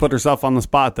 let's put ourselves on the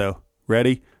spot, though.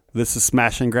 Ready? This is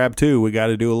Smash and Grab 2. We got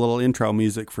to do a little intro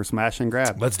music for Smash and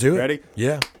Grab. Let's do it. Ready?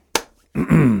 Yeah.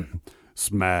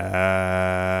 Smash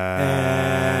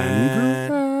and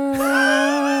Grab.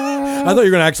 I thought you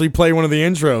were going to actually play one of the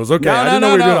intros. Okay, I didn't know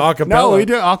we were doing acapella. No, we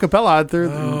do acapella.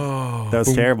 That was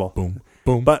Boom, terrible. Boom,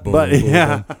 boom, But boom,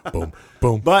 yeah. boom,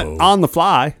 boom, But boom. on the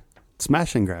fly,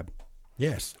 Smash and Grab.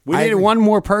 Yes. We I needed agree. one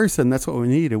more person. That's what we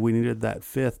needed. We needed that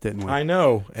fifth, didn't we? I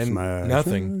know. And Smash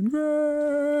nothing. and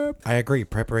Grab. I agree.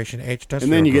 Preparation H does.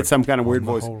 And then you feel get good some kind of weird on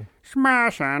the voice. whole.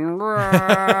 Smash and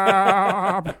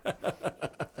Grab.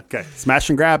 Okay, Smash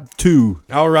and Grab 2.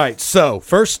 All right. So,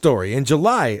 first story. In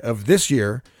July of this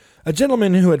year, a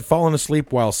gentleman who had fallen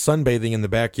asleep while sunbathing in the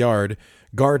backyard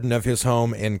garden of his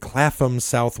home in Clapham,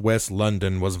 southwest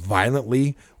London, was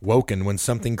violently woken when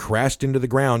something crashed into the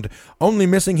ground, only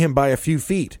missing him by a few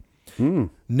feet. A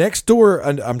next door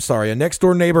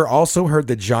neighbor also heard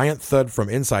the giant thud from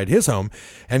inside his home,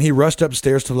 and he rushed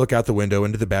upstairs to look out the window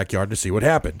into the backyard to see what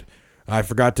happened. I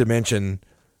forgot to mention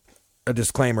a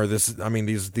disclaimer.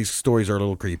 These stories are a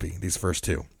little creepy. These first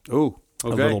two, Ooh, a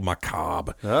okay. little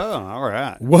macabre. Oh, all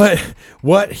right.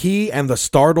 What he and the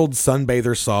startled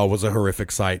sunbather saw was a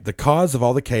horrific sight. The cause of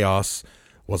all the chaos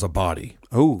was a body.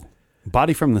 Ooh,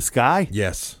 body from the sky?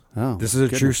 Yes. Oh, this is a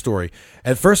goodness. true story.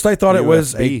 At first, I thought it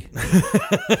was UFB.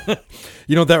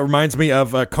 that reminds me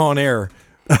of Con Air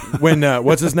when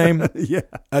what's his name? Yeah.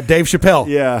 Dave Chappelle.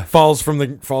 Yeah. falls from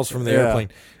the Yeah. airplane.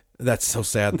 That's so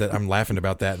sad that I'm laughing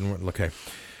about that. And okay,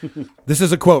 this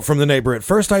is a quote from the neighbor. At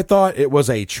first, I thought it was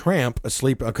a tramp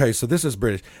asleep. Okay, so this is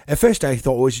British. At first, I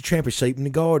thought it was a tramp asleep in the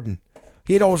garden.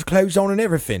 He had all his clothes on and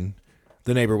everything.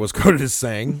 The neighbor was quoted as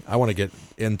saying, I want to get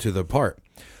into the part.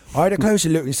 I had a closer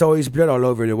look and saw his blood all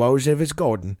over the walls of his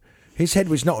garden. His head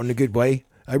was not in a good way.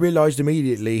 I realised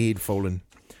immediately he'd fallen.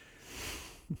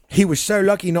 He was so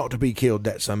lucky not to be killed,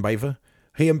 that sunbather.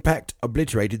 He impact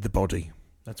obliterated the body.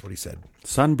 That's what he said.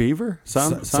 Sun beaver?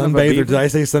 Son of a Sunbather. beaver? Did I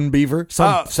say sunbeaver?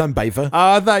 Sunbather.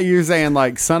 I thought you were saying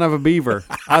like son of a beaver.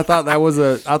 I thought that was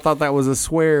a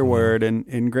swear word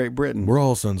in Great Britain. We're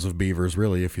all sons of beavers,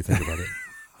 really, if you think about it.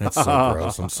 That's so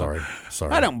gross. I'm sorry.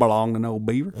 I don't belong to no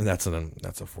beaver. And that's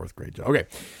a fourth grade joke. Okay.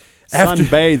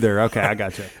 Sunbather. Okay, I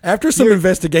got you. After some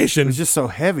investigation, It's just so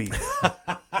heavy.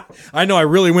 I know I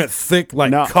really went thick,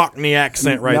 like Cockney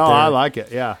accent right no, there. I like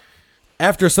it. Yeah.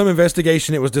 After some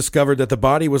investigation, it was discovered that the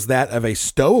body was that of a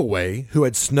stowaway who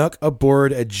had snuck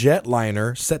aboard a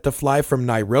jetliner set to fly from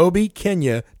Nairobi,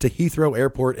 Kenya to Heathrow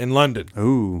Airport in London.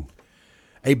 Ooh.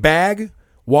 A bag,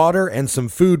 water, and some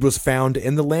food was found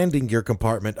in the landing gear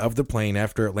compartment of the plane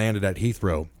after it landed at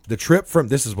Heathrow.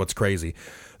 This is what's crazy.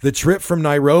 The trip from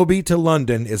Nairobi to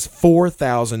London is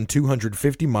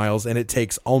 4,250 miles, and it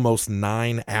takes almost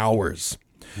 9 hours.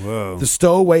 Whoa. The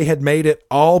stowaway had made it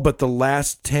all but the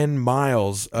last 10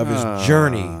 miles of his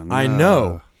journey. No. I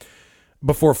know.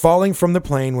 Before falling from the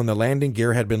plane when the landing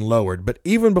gear had been lowered. But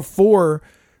even before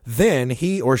then,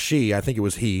 he or she, I think it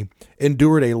was he,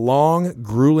 endured a long,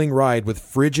 grueling ride with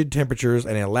frigid temperatures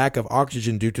and a lack of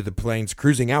oxygen due to the plane's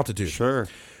cruising altitude. Sure.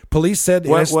 Police said...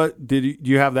 What did you, do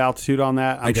you have the altitude on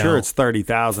that? I'm sure don't. it's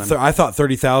 30,000. I thought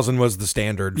 30,000 was the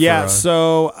standard. Yeah, for,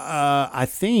 so I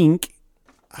think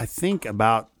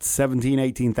about 17,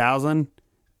 18,000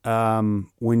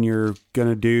 when you're going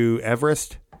to do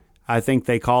Everest. I think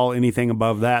they call anything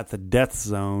above that the death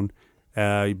zone.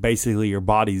 Basically, your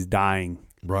body's dying.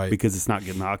 Right. Because it's not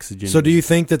getting oxygen. So do you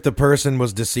think that the person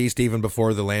was deceased even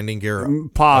before the landing gear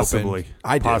Possibly. opened?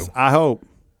 I do. I hope.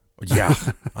 Yeah.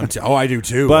 I do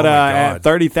too. But oh my at God.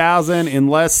 30,000,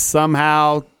 unless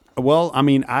somehow... Well, I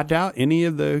mean, I doubt any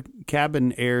of the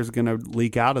cabin air is going to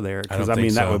leak out of there. Because, I don't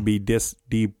think that so. would be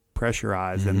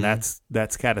depressurized. And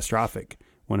that's catastrophic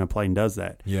when a plane does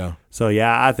that. Yeah. So,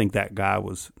 yeah, I think that guy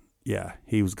was... Yeah,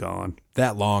 he was gone.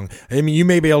 That long. I mean, you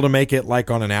may be able to make it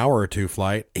like on an hour or two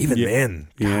flight. Even then.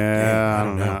 God Yeah, damn, I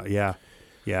don't know.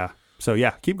 Yeah. So,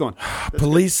 yeah, keep going.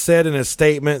 Police said in a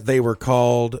statement they were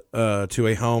called to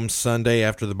a home Sunday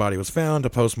after the body was found. A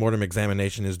postmortem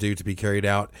examination is due to be carried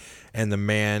out, and the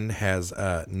man has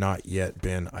not yet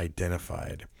been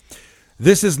identified.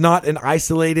 This is not an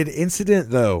isolated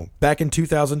incident, though. Back in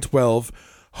 2012,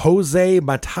 Jose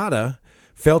Matata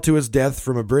fell to his death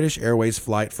from a British Airways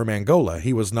flight from Angola.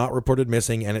 He was not reported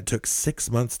missing, and it took 6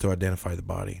 months to identify the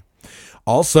body.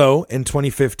 Also, in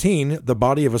 2015, the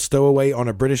body of a stowaway on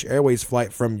a British Airways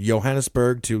flight from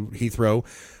Johannesburg to Heathrow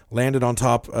landed on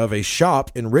top of a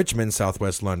shop in Richmond,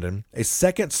 southwest London. A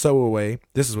second stowaway,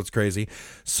 this is what's crazy,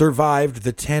 survived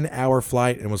the 10-hour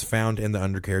flight and was found in the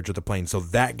undercarriage of the plane. So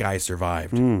that guy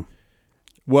survived.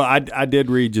 Well, I did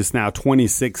read just now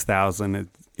 26,000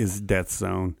 is death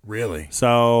zone. Really?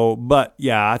 So, but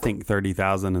yeah, I think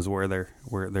 30,000 is where they're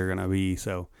going to be.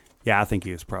 So, yeah, I think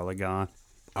he was probably gone.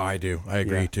 Oh, I do. I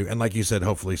agree too. And like you said,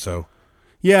 hopefully so.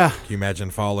 Yeah. Can you imagine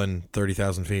falling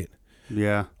 30,000 feet?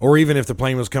 Yeah. Or even if the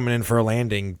plane was coming in for a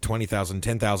landing 20,000,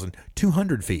 10,000,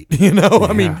 200 feet. You know,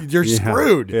 I mean, you're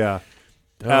screwed. Yeah.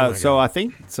 Oh So I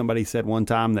think somebody said one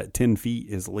time that 10 feet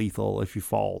is lethal if you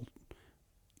fall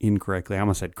incorrectly. I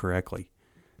almost said correctly.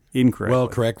 Incorrectly. Well,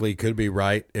 correctly could be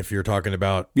right if you're talking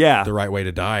about Yeah. the right way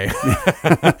to die.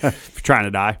 if you're trying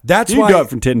to die. That's you why- can do it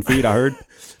from 10 feet, I heard.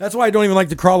 That's why I don't even like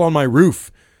to crawl on my roof.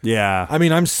 Yeah. I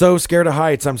mean, I'm so scared of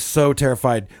heights. I'm so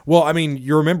terrified. Well, I mean,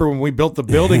 you remember when we built the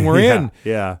building we're Yeah, in?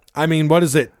 yeah. I mean, what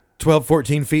is it? 12,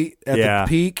 14 feet at Yeah. the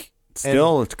peak?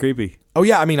 Still, it's creepy. Oh,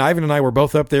 yeah. I mean, Ivan and I were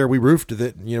both up there. We roofed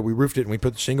it. We roofed it and we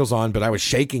put the shingles on, but I was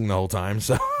shaking the whole time.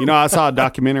 So You know, I saw a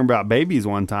documentary about babies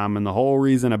one time, and the whole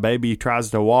reason a baby tries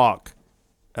to walk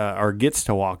or gets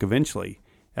to walk eventually,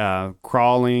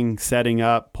 crawling, setting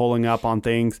up, pulling up on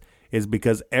things, is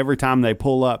because every time they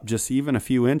pull up just even a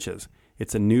few inches,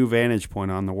 it's a new vantage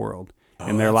point on the world.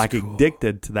 And they're like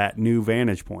addicted to that new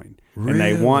vantage point. And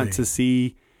they want to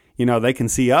see, they can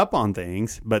see up on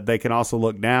things, but they can also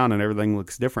look down and everything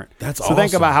looks different. That's so think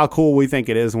awesome. about how cool we think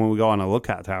it is when we go on a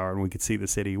lookout tower and we can see the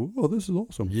city. Oh, this is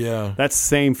awesome. Yeah. That's the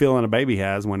same feeling a baby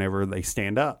has whenever they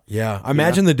stand up. Yeah.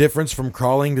 Imagine the difference from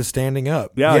crawling to standing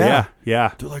up. Yeah.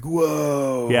 They're like,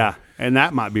 whoa. Yeah. And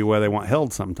that might be where they want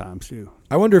held sometimes too.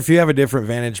 I wonder if you have a different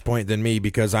vantage point than me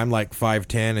because I'm like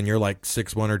 5'10" and you're like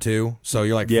 6'1" or 2. So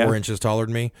you're like 4 inches taller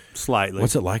than me. Slightly.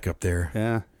 What's it like up there?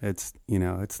 Yeah. It's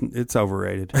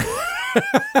overrated.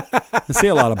 I see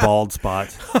a lot of bald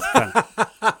spots.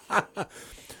 I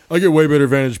get way better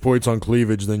vantage points on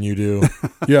cleavage than you do.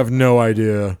 You have no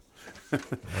idea.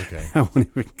 Okay. I won't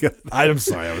even go. I'm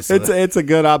sorry. It's a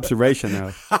good observation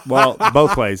though. Well,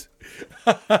 both ways.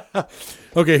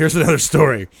 Okay, here's another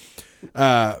story.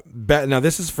 Now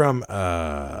this is from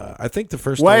I think the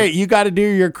first. Wait, you got to do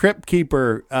your Crypt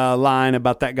Keeper line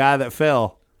about that guy that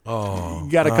fell. Oh,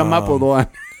 You got to come up with one.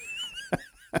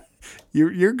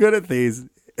 You're good at these.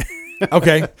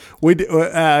 okay. We do,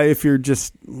 if you're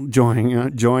just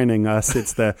joining us,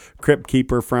 it's the Crypt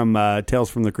Keeper from Tales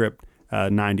from the Crypt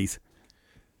 90s.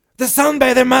 The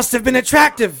sunbather must have been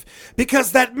attractive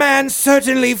because that man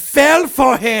certainly fell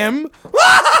for him.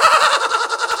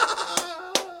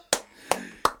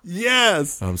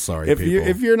 Yes. I'm sorry,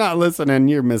 If you're not listening,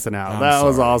 you're missing out. That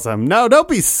was sorry. awesome. No, don't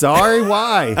be sorry.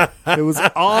 Why? It was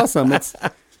awesome.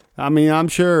 I'm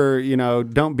sure,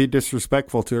 don't be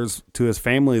disrespectful to his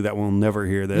family that will never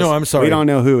hear this. No, I'm sorry. We don't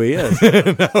know who he is. no,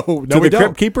 To we the don't.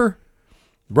 Crypt Keeper?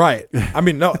 Right. I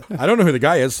mean, no, I don't know who the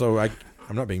guy is, so I'm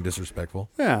not being disrespectful.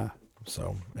 Yeah.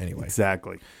 So anyway.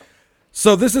 Exactly.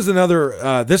 So this is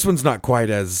another, this one's not quite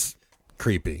as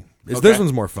creepy. This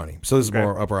one's more funny. So this is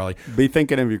more up our alley. Be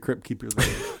thinking of your Crypt Keepers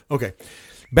later. Okay.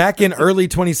 Back in early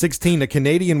 2016, a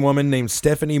Canadian woman named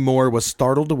Stephanie Moore was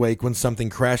startled awake when something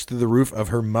crashed through the roof of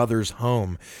her mother's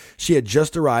home. She had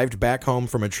just arrived back home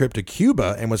from a trip to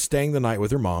Cuba and was staying the night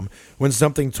with her mom when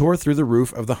something tore through the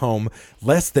roof of the home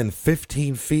less than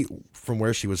 15 feet from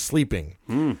where she was sleeping.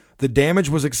 The damage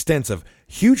was extensive.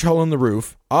 Huge hole in the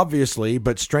roof, obviously,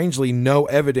 but strangely no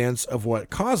evidence of what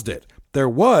caused it. There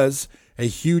was a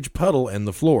huge puddle in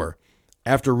the floor.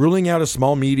 After ruling out a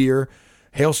small meteor,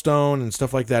 hailstone, and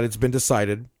stuff like that, it's been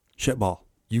decided. Shitball.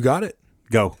 You got it.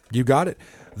 Go. You got it.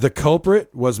 The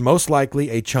culprit was most likely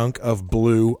a chunk of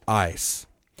blue ice.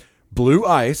 Blue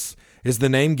ice is the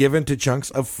name given to chunks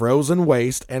of frozen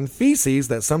waste and feces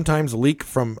that sometimes leak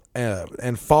from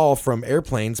and fall from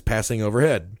airplanes passing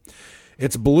overhead.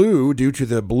 It's blue due to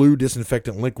the blue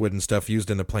disinfectant liquid and stuff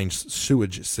used in the plane's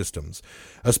sewage systems.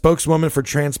 A spokeswoman for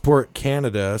Transport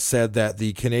Canada said that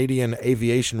the Canadian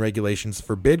aviation regulations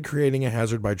forbid creating a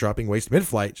hazard by dropping waste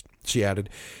mid-flight, she added.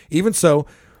 Even so,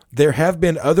 there have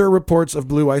been other reports of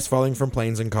blue ice falling from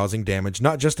planes and causing damage,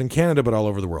 not just in Canada, but all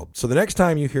over the world. So the next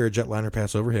time you hear a jetliner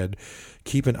pass overhead,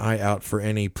 keep an eye out for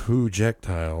any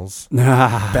projectiles,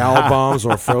 bowel bombs,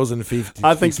 or frozen feces.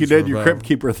 I think you did your Crypt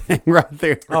Keeper thing right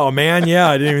there. Oh, man, yeah,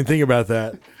 I didn't even think about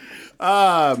that.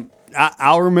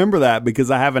 I'll remember that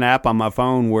because I have an app on my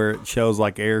phone where it shows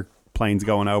like airplanes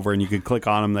going over, and you can click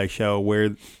on them. They show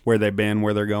where they've been,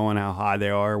 where they're going, how high they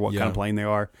are, what kind of plane they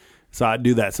are. So I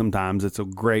do that sometimes. It's a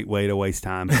great way to waste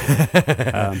time.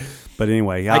 But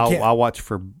anyway, I'll watch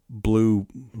for blue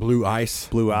ice.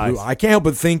 I can't help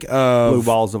but think of blue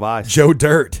balls of ice. Joe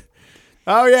Dirt.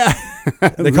 Oh yeah,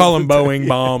 They call them Boeing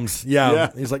bombs.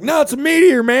 Yeah. He's like, no, it's a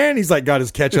meteor, man. He's like got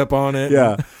his ketchup on it.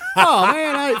 Yeah. Oh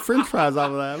man, I ate French fries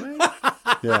off of that, man.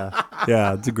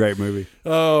 Yeah, it's a great movie.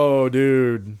 Oh,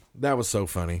 dude, that was so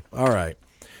funny. All right,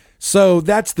 so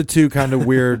that's the two kind of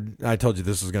weird. I told you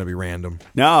this was going to be random.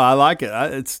 No, I like it.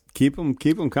 It's keep them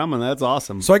coming. That's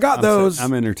awesome. So I got those.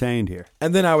 I'm entertained here.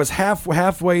 And then I was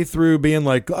halfway through being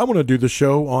like, I want to do the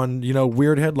show on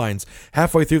weird headlines.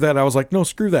 Halfway through that, I was like, no,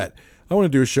 screw that. I want to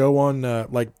do a show on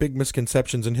like big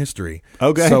misconceptions in history.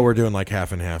 Okay. So we're doing like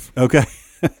half and half. Okay.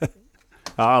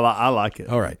 I like it.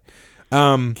 All right.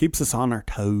 Keeps us on our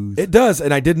toes. It does,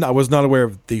 and I was not aware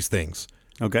of these things.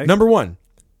 Okay. Number one,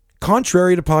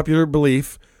 contrary to popular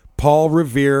belief, Paul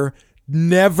Revere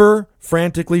never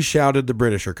frantically shouted the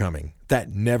British are coming.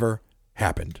 That never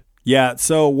happened. Yeah,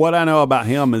 so what I know about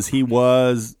him is he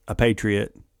was a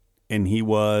patriot, and he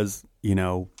was,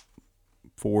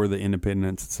 for the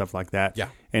independence and stuff like that. Yeah.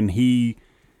 And he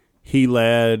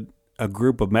led a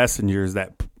group of messengers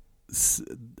that,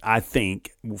 I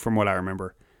think, from what I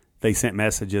remember, they sent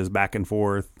messages back and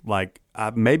forth, like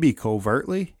maybe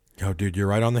covertly. Oh, dude, you're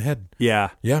right on the head. Yeah.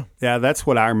 Yeah. Yeah, that's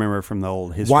what I remember from the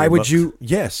old history Why would books. you?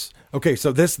 Yes. Okay,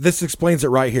 so this explains it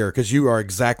right here, because you are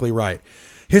exactly right.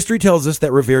 History tells us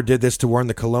that Revere did this to warn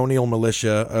the colonial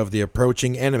militia of the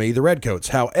approaching enemy, the Redcoats.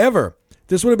 However,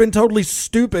 this would have been totally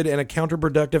stupid and a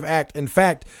counterproductive act. In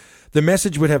fact, the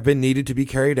message would have been needed to be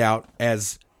carried out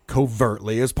as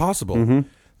covertly as possible. Mm-hmm.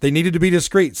 They needed to be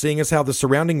discreet, seeing as how the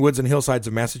surrounding woods and hillsides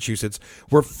of Massachusetts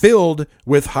were filled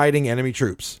with hiding enemy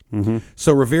troops. Mm-hmm.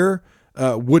 So Revere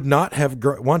would not have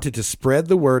wanted to spread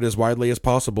the word as widely as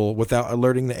possible without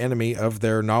alerting the enemy of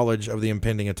their knowledge of the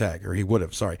impending attack, or he would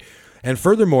have, sorry. And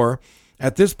furthermore,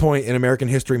 at this point in American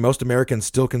history, most Americans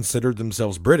still considered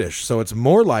themselves British, so it's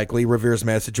more likely Revere's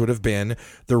message would have been,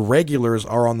 the regulars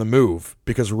are on the move,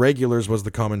 because regulars was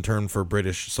the common term for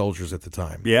British soldiers at the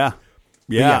time. Yeah.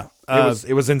 Yeah.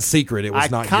 It was in secret. It was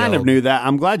not I kind yelled. of knew that.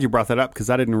 I'm glad you brought that up because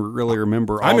I didn't really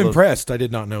remember all I'm impressed. I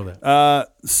did not know that.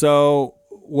 So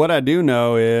what I do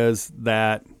know is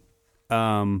that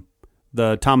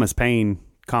the Thomas Paine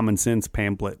Common Sense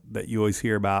pamphlet that you always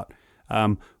hear about,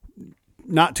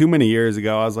 not too many years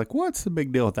ago, I was like, what's the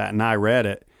big deal with that? And I read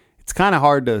it. It's kind of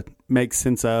hard to make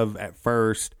sense of at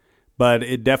first, but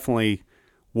it definitely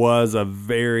was a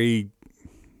very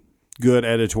good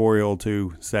editorial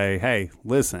to say, hey,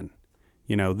 listen,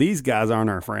 these guys aren't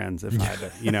our friends. If I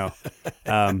had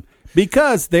to,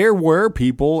 because there were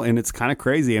people, and it's kind of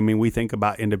crazy. I mean, we think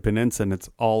about independence and it's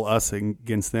all us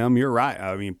against them. You're right.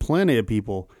 I mean, plenty of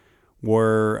people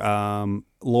were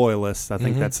loyalists. I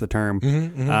think that's the term.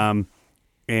 Mm-hmm.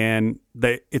 And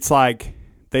it's like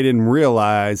they didn't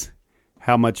realize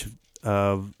how much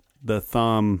of the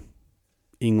thumb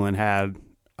England had,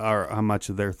 or how much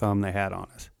of their thumb they had on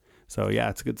us. So yeah,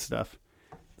 it's good stuff.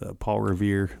 The Paul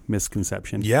Revere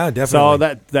misconception. Yeah, definitely.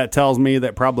 So that tells me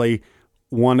that probably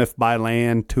one if by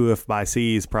land, two if by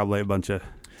sea is probably a bunch of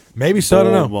maybe so. I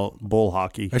don't know. Bull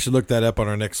hockey. I should look that up on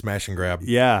our next smash and grab.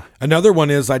 Yeah. Another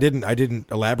one is I didn't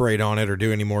elaborate on it or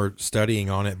do any more studying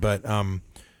on it, but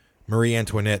Marie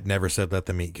Antoinette never said let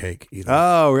them eat cake either.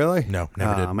 Oh, really? No,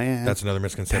 never did. Man. That's another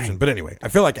misconception. Dang. But anyway, I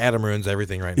feel like Adam ruins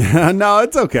everything right now. No,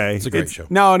 it's okay. It's a great show.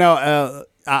 No.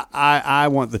 I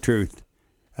want the truth.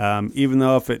 Even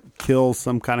though if it kills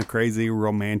some kind of crazy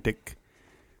romanticized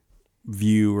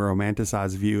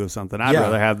view of something, I'd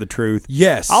rather have the truth.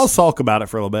 Yes. I'll sulk about it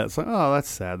for a little bit. It's like, oh, that's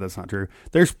sad. That's not true.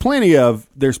 There's plenty of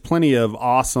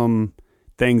awesome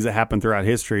things that happen throughout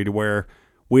history to where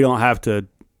we don't have to,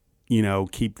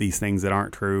 keep these things that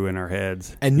aren't true in our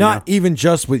heads. And not even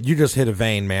just with, you just hit a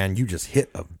vein, man. You just hit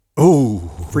a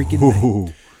freaking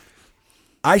vein.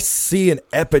 I see an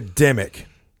epidemic,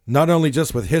 not only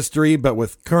just with history, but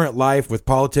with current life, with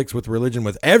politics, with religion,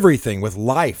 with everything, with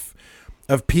life,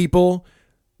 of people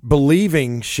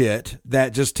believing shit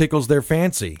that just tickles their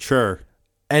fancy. Sure.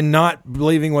 And not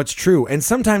believing what's true. And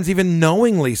sometimes even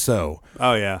knowingly so.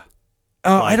 Oh, yeah.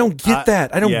 I don't get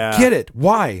that. I don't get it.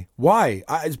 Why?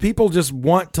 People just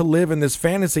want to live in this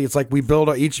fantasy. It's like we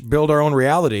each build our own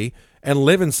reality and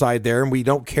live inside there, and we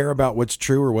don't care about what's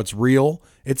true or what's real.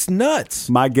 It's nuts.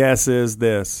 My guess is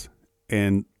this,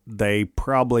 and they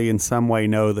probably in some way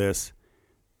know this.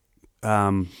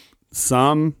 Actually,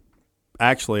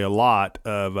 a lot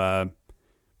of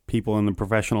people in the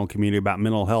professional community about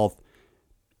mental health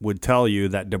would tell you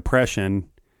that depression,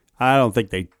 I don't think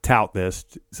they tout this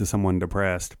to someone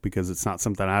depressed because it's not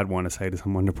something I'd want to say to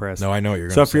someone depressed. No, I know what you're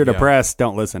going So to say. if you're depressed,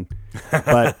 don't listen.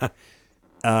 But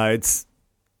it's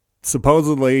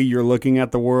supposedly you're looking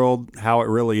at the world how it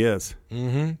really is.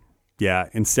 Mm-hmm. Yeah,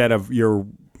 instead of your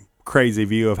crazy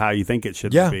view of how you think it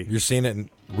should Yeah, be. you're seeing it in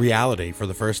reality for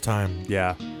the first time.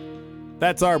 Yeah.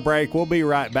 That's our break. We'll be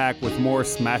right back with more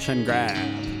Smash and Grab.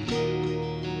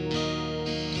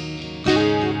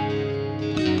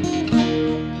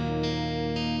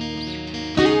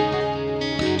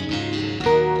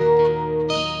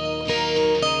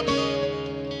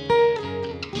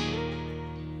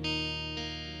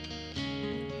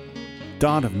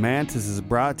 Dawn of Mantis is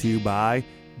brought to you by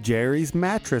Jerry's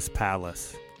Mattress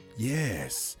Palace.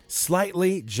 Yes,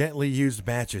 slightly, gently used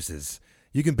mattresses.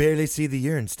 You can barely see the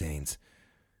urine stains.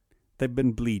 They've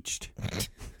been bleached.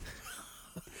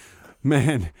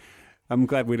 Man, I'm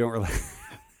glad we don't really.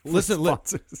 Listen,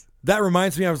 sponsors. that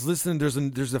reminds me. I was listening.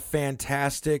 There's a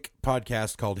fantastic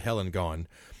podcast called Hell and Gone.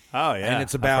 Oh yeah, And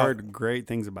it's about- I've heard great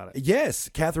things about it. Yes,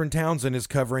 Catherine Townsend is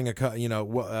covering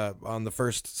on the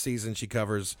first season she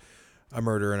covers a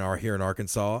murder here in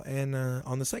Arkansas, and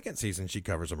on the second season she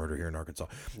covers a murder here in Arkansas.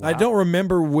 Wow. I don't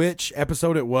remember which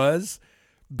episode it was,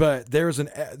 but there's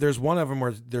one of them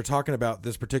where they're talking about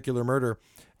this particular murder,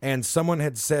 and someone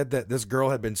had said that this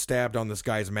girl had been stabbed on this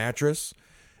guy's mattress.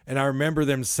 And I remember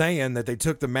them saying that they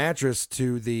took the mattress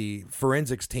to the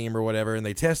forensics team or whatever, and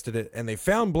they tested it, and they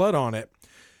found blood on it,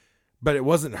 but it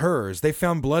wasn't hers. They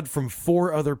found blood from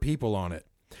 4 other people on it.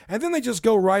 And then they just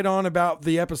go right on about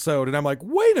the episode, and I'm like,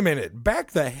 wait a minute,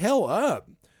 back the hell up.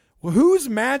 Well, whose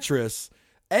mattress,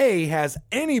 A, has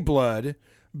any blood,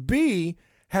 B,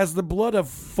 has the blood of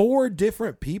 4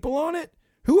 different people on it?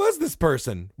 Who was this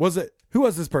person? Who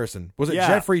was this person? Was it Yeah.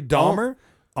 Jeffrey Dahmer?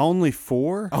 Only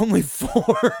 4? Only 4.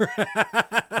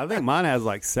 I think mine has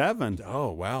like 7.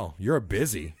 Oh, wow. You're a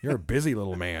busy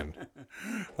little man.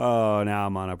 Oh, now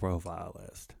I'm on a profile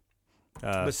list.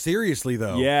 But seriously,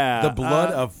 though, yeah, the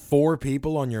blood of 4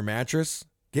 people on your mattress,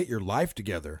 get your life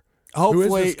together. Who is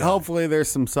Hopefully, this guy? hopefully there's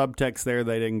some subtext there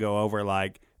they didn't go over,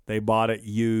 like they bought it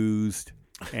used,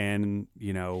 and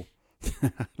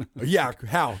Yeah,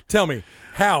 how? Tell me.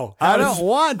 How? I does- don't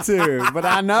want to, but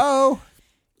I know.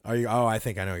 Are you? Oh, I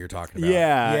think I know what you're talking about.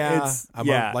 Yeah, it's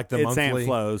like the it's monthly. Aunt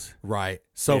Flo's. Right.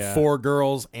 So Yeah. 4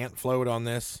 girls, Aunt Float on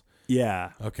this.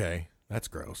 Yeah, Okay, that's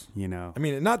gross. you know. I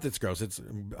mean, not that's gross. It's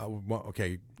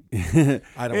okay.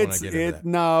 I don't want to get into that.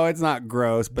 No, it's not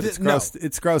gross, but it's No. gross.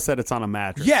 It's gross that it's on a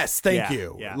mattress. Yes, thank Yeah,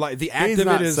 you. yeah. Like the He's act of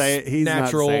not it is he's not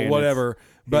natural, saying whatever.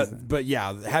 he's- But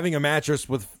yeah, having a mattress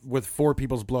with 4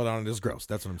 people's blood on it is gross.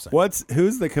 That's what I'm saying.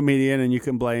 Who's the comedian, and you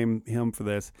can blame him for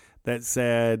this, that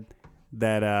said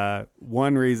that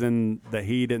one reason that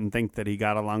he didn't think that he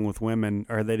got along with women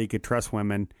or that he could trust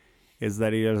women is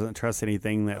that he doesn't trust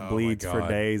anything that Oh, my bleeds for God.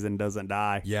 days and doesn't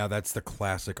die. Yeah, that's the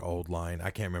classic old line. I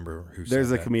can't remember who said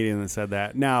There's a that. comedian that said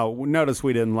that. Now, notice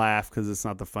we didn't laugh because it's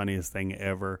not the funniest thing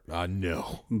ever.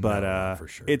 No. But No, for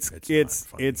sure. it's not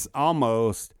funny.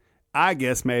 almost. I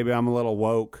guess maybe I'm a little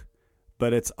woke,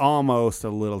 but it's almost a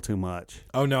little too much.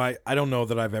 Oh no, I don't know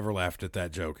that I've ever laughed at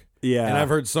that joke. Yeah, And I've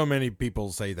heard so many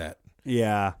people say that.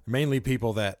 Yeah, Mainly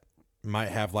people that might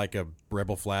have like a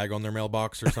rebel flag on their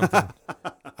mailbox or something.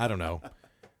 I don't know.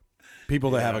 People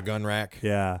that have a gun rack.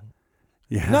 yeah.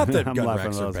 Not that I'm gun laughing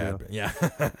racks at are those bad. people.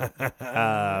 But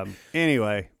yeah.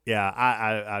 Anyway, yeah,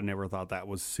 I never thought that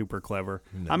was super clever.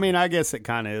 I mean, I guess it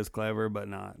kind of is clever, but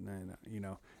not,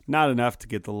 not enough to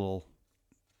get the little,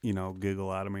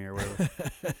 giggle out of me or whatever.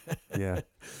 Yeah.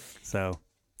 So,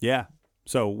 yeah.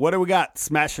 So, what do we got?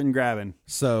 Smash and grabbing.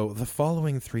 So the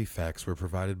following 3 facts were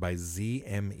provided by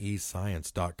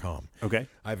ZMEScience.com. Okay.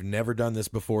 I've never done this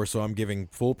before, so I'm giving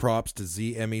full props to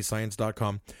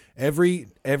ZMEScience.com.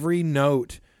 Every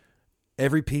note,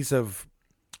 every piece of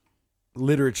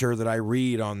literature that I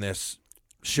read on this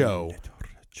show,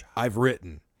 I've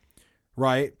written,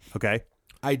 right? Okay.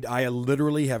 I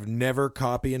literally have never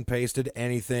copy and pasted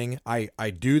anything. I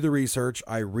do the research.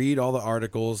 I read all the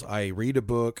articles. I read a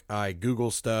book. I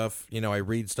Google stuff. I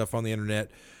read stuff on the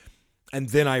internet. And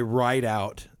then I write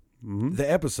out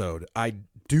the episode. I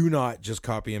do not just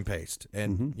copy and paste.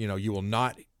 And, you will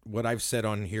not, what I've said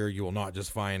on here, you will not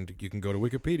just find, you can go to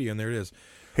Wikipedia and there it is.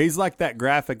 He's like that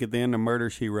graphic at the end of Murder,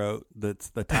 She Wrote that's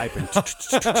the typing.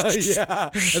 Yeah.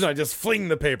 And I just fling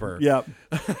the paper. Yep.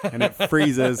 And it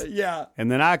freezes. Yeah.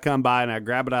 And then I come by and I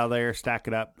grab it out of there, stack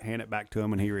it up, hand it back to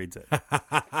him, and he reads it.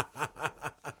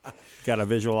 Got a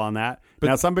visual on that.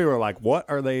 Now, some people are like, what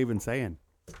are they even saying?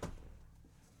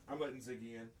 I'm letting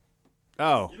Ziggy in.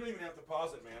 Oh. You don't even have to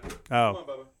pause it, man. Oh. Come on,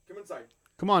 Bubba. Come inside.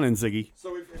 Come on in, Ziggy.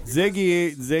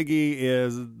 Ziggy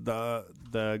is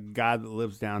the guy that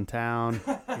lives downtown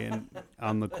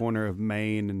on the corner of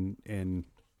Main and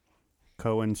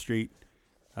Cohen Street.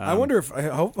 I wonder if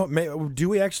do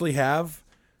we actually have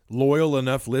loyal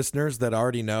enough listeners that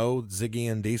already know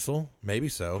Ziggy and Diesel? Maybe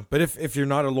so. But if you're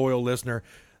not a loyal listener,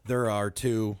 there are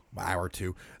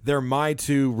they're my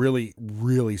two really,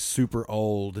 really super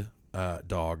old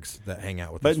dogs that hang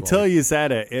out with us. But until you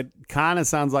said it kind of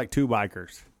sounds like two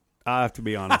bikers. I have to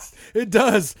be honest. It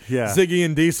does. Yeah. Ziggy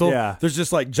and Diesel. Yeah. There's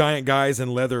just like giant guys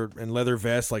in leather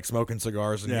vests, like smoking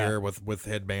cigars in here with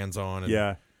headbands on.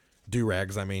 And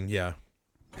do-rags. I mean, yeah.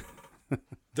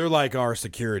 They're like our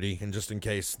security, and just in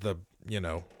case the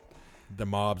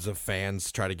mobs of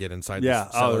fans try to get inside the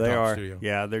Cellar Talk studio.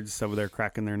 Yeah, they're just over there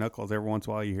cracking their knuckles every once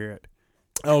in a while. You hear it.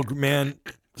 Oh man,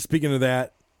 speaking of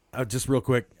that, just real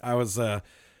quick,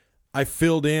 I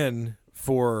filled in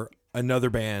for another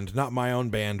band, not my own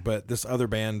band, but this other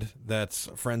band that's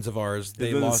friends of ours.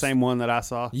 Is it the same one that I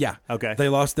saw? Yeah. Okay. They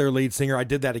lost their lead singer. I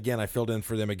did that again. I filled in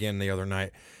for them again the other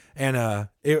night, and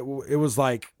it was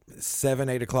like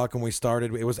 7-8 o'clock when we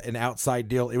started. It was an outside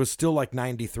deal. It was still like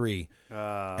 93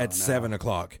 at 7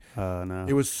 o'clock. Oh no!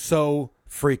 It was so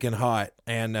freaking hot,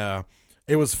 and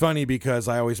it was funny because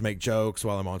I always make jokes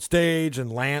while I'm on stage.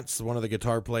 And Lance, one of the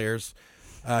guitar players,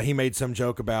 he made some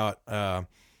joke about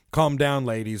 "calm down,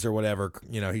 ladies" or whatever.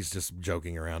 He's just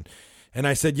joking around. And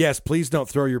I said, yes, please don't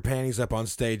throw your panties up on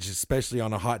stage, especially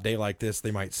on a hot day like this.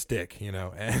 They might stick, And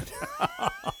oh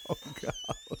God.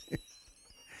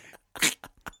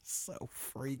 So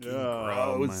freaking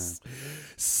gross. Man.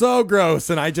 So gross.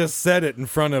 And I just said it in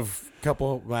front of a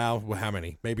couple, how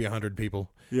many? Maybe 100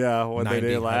 people. Yeah, what 90, they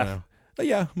did laugh.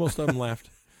 Yeah, most of them laughed.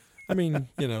 I mean,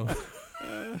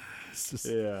 it's just,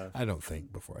 I don't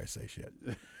think before I say shit.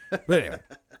 But anyway.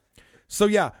 So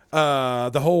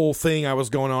the whole thing I was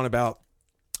going on about,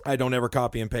 I don't ever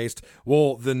copy and paste.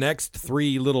 Well, the next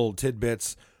three little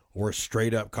tidbits were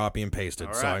straight up copy and pasted.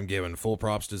 Right. So I'm giving full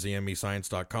props to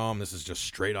zmbscience.com. This is just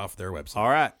straight off their website. All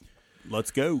right,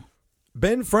 let's go.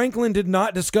 Ben Franklin did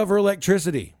not discover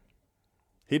electricity.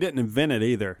 He didn't invent it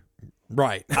either.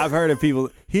 Right. I've heard of people,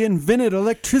 he invented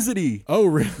electricity. Oh,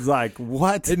 really? It's like,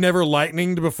 what? It never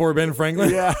lightninged before Ben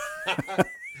Franklin? Yeah.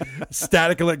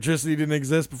 Static electricity didn't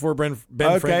exist before Ben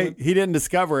Franklin? Okay, he didn't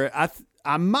discover it.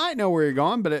 I might know where you're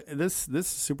going, but this is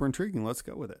super intriguing. Let's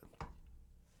go with it.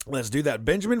 Let's do that.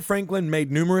 Benjamin Franklin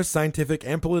made numerous scientific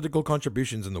and political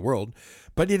contributions in the world,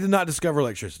 but he did not discover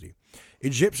electricity.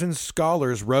 Egyptian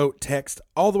scholars wrote text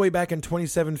all the way back in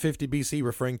 2750 BC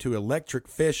referring to electric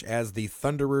fish as the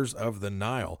thunderers of the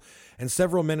Nile, and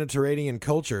several Mediterranean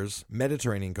cultures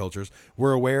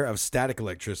were aware of static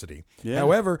electricity. Yeah.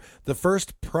 However, the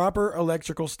first proper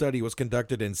electrical study was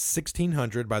conducted in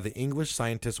 1600 by the English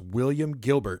scientist William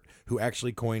Gilbert, who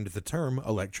actually coined the term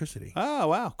electricity. Oh,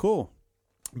 wow, cool.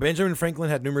 Benjamin Franklin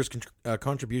had numerous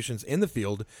contributions in the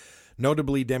field,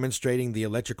 notably demonstrating the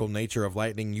electrical nature of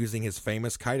lightning using his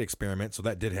famous kite experiment. So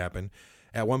that did happen.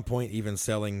 At one point, even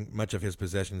selling much of his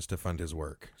possessions to fund his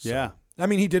work. So, yeah. I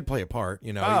mean, he did play a part,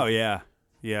 Oh, yeah.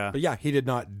 Yeah. But yeah, he did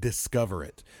not discover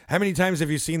it. How many times have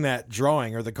you seen that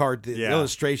drawing or the card, the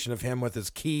illustration of him with his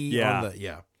key on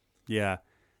the, Yeah.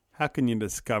 How can you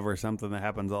discover something that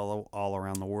happens all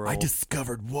around the world? I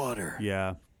discovered water.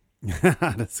 Yeah.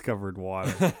 I discovered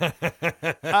water.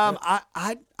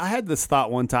 I had this thought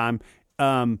one time.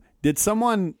 Did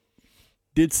someone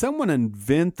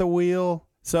invent the wheel?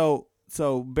 So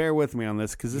bear with me on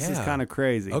this because this is kind of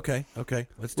crazy. Okay,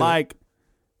 let's do it.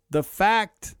 The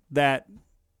fact that,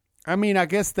 I mean, I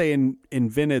guess they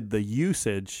invented the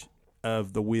usage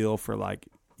of the wheel for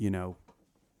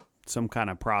some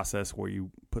kind of process where you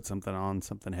put something on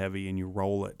something heavy and you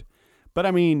roll it. But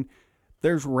I mean,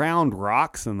 there's round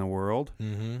rocks in the world.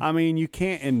 Mm-hmm. I mean, you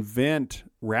can't invent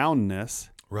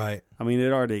roundness. Right. I mean,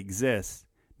 it already exists.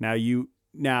 Now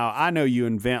I know you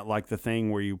invent like the thing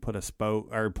where you put a spoke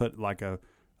or put like a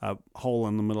hole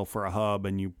in the middle for a hub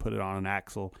and you put it on an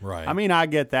axle. Right. I mean, I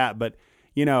get that, but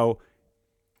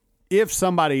if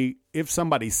somebody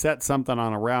set something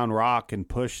on a round rock and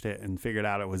pushed it and figured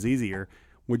out it was easier,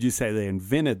 would you say they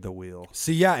invented the wheel?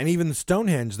 See, yeah, and even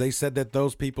Stonehenge, they said that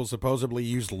those people supposedly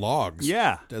used logs.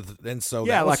 Yeah, and so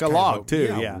that was like a log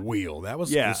too. Yeah, wheel. That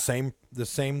was the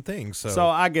same thing. So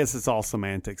I guess it's all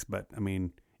semantics, but I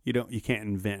mean, you can't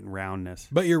invent roundness.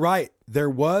 But you're right. There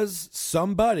was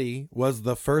somebody was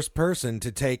the first person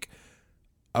to take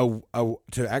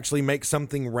to actually make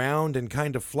something round and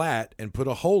kind of flat and put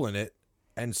a hole in it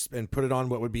and put it on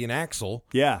what would be an axle.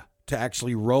 Yeah, to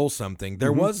actually roll something.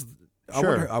 There was.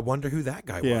 Sure. I wonder who that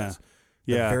guy was.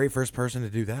 Yeah. The very first person to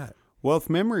do that. Well, if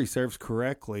memory serves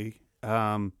correctly,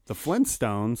 the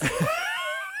Flintstones,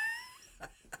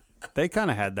 they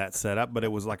kind of had that set up, but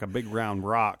it was like a big round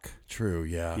rock. True,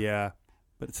 yeah. Yeah.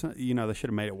 But it's not, they should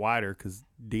have made it wider because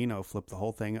Dino flipped the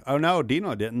whole thing. Oh, no,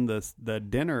 Dino didn't. The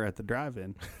dinner at the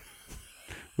drive-in.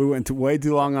 We went way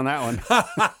too long on that one.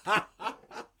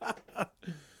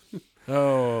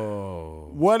 Oh.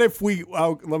 What if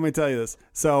let me tell you this.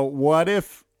 So what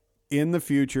if in the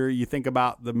future you think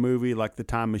about the movie like The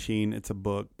Time Machine? It's a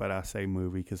book, but I say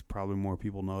movie because probably more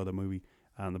people know the movie.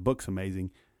 The book's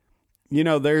amazing.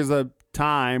 There's a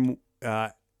time,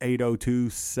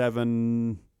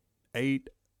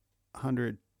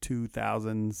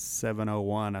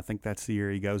 802,701. I think that's the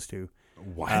year he goes to.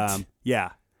 What?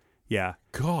 Yeah.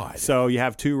 God. So you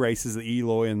have two races, the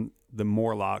Eloi and the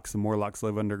Morlocks. The Morlocks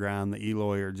live underground. The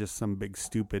Eloi are just some big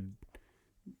stupid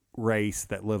race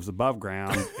that lives above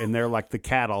ground, and they're like the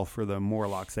cattle for the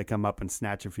Morlocks. They come up and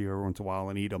snatch a few every once in a while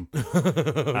and eat them.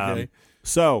 Okay.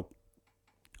 So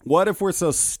what if we're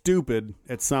so stupid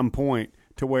at some point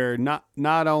to where not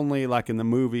only like in the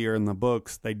movie or in the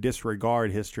books they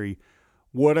disregard history?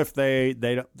 What if they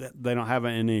don't have it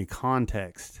in any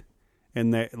context,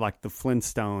 and they like the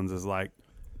Flintstones is like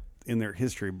in their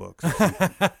history books?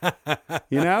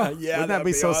 Yeah, wouldn't that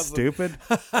be so awesome. stupid?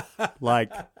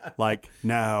 like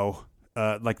no,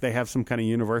 like they have some kind of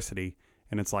university,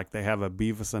 and it's like they have a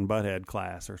Beavis and Butthead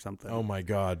class or something. Oh my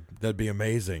God, that'd be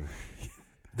amazing.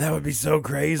 That would be so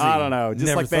crazy. I don't know. Just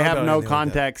Never like they thought have about no anything like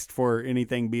that. context for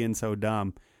anything being so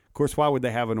dumb. Of course, why would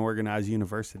they have an organized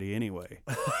university anyway?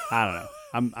 I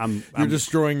don't know. You're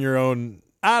destroying your own.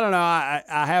 I don't know. I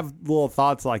have little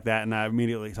thoughts like that, and I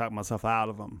immediately talk myself out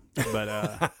of them. But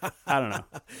I don't know.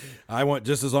 I want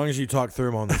just as long as you talk through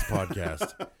them on this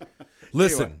podcast.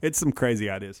 Listen, Anyway, it's some crazy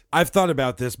ideas. I've thought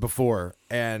about this before,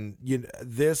 and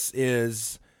this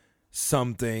is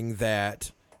something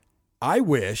that I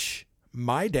wish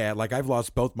my dad, like I've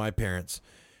lost both my parents,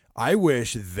 I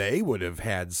wish they would have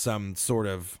had some sort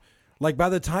of, like by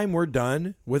the time we're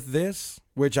done with this,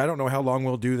 which I don't know how long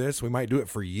we'll do this, we might do it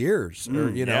for years, or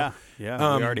Yeah, we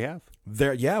already have.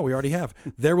 we already have.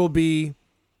 There will be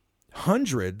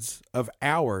hundreds of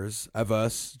hours of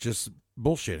us just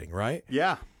bullshitting, right?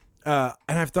 Yeah. And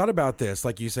I've thought about this,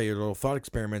 like you say, your little thought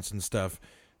experiments and stuff.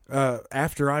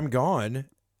 After I'm gone,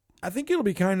 I think it'll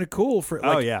be kind of cool for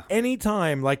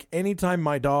anytime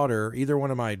my daughter, either one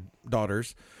of my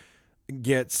daughters,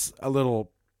 gets a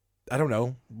little, I don't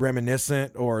know,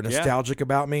 reminiscent or nostalgic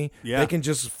about me, they can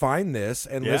just find this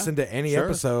and listen to any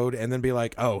episode and then be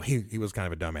like, oh, he was kind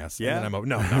of a dumbass. Yeah. And then I'm,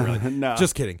 no, not really. No,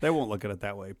 just kidding. They won't look at it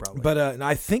that way, probably. But and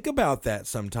I think about that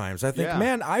sometimes. I think,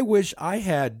 man, I wish I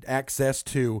had access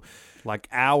to like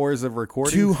hours of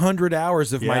recording. 200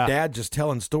 hours of my dad just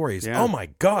telling stories. Yeah. Oh my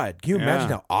God. Can you imagine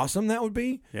how awesome that would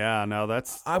be? Yeah, no,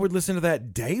 that's... I would listen to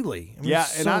that daily. I mean, yeah,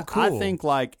 it's and so cool. I think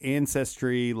like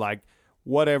Ancestry, like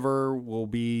whatever will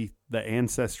be the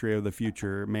ancestry of the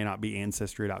future, it may not be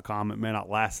Ancestry.com. It may not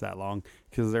last that long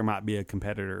because there might be a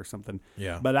competitor or something.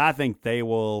 Yeah. But I think they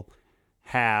will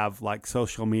have like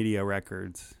social media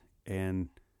records, and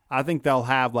I think they'll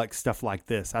have like stuff like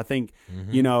this. I think,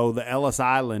 the Ellis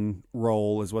Island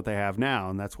roll is what they have now,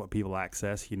 and that's what people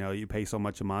access. You pay so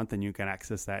much a month and you can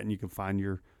access that, and you can find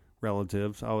your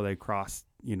relatives. Oh, they crossed,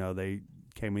 they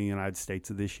came in the United States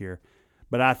this year.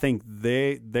 But I think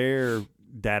their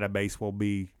database will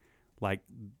be like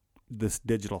this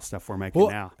digital stuff we're making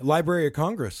now. Library of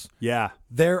Congress. Yeah.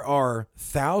 There are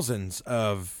thousands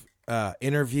of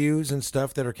interviews and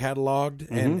stuff that are cataloged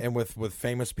and with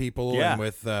famous people and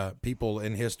with people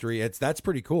in history. That's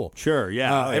pretty cool. Sure,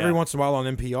 yeah. Every once in a while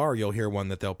on NPR, you'll hear one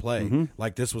that they'll play.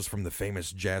 Like this was from the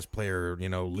famous jazz player, Louis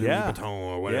Vuitton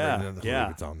or whatever. Louis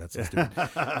Vuitton, that's so stupid.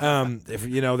 If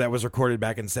that was recorded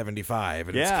back in 1975,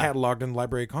 and it's cataloged in the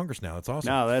Library of Congress now. It's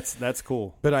awesome. No, that's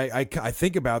cool. But I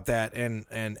think about that,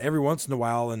 and every once in a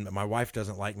while, and my wife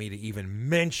doesn't like me to even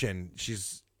mention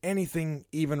anything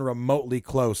even remotely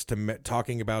close to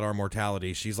talking about our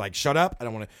mortality. She's like, shut up. I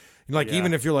don't want to,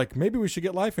 even if you're like, maybe we should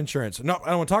get life insurance. No, I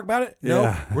don't want to talk about it.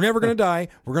 No, we're never going to die.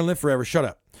 We're going to live forever. Shut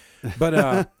up.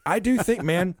 But I do think,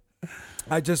 man,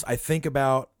 I think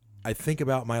about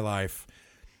my life,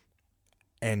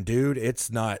 and dude,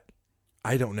 it's not,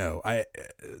 I don't know.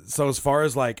 So as far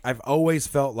as like, I've always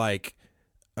felt like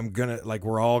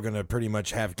we're all gonna pretty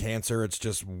much have cancer. It's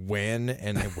just when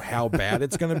and how bad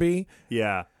it's gonna be.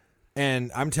 Yeah.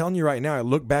 And I'm telling you right now, I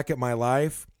look back at my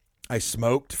life. I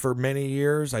smoked for many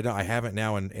years. I haven't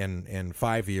now in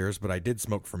 5 years, but I did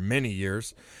smoke for many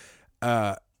years.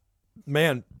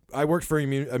 Man, I worked for a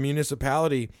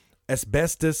municipality.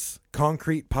 Asbestos,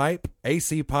 concrete pipe,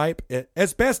 AC pipe,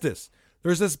 asbestos.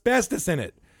 There's asbestos in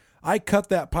it. I cut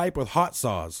that pipe with hot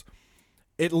saws.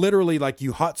 It literally, like,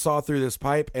 you hot saw through this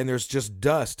pipe and there's just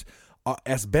dust,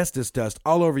 asbestos dust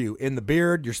all over you. In the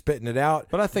beard, you're spitting it out.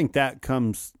 But I think that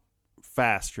comes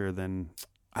faster than...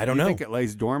 I don't you know. think it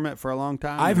lays dormant for a long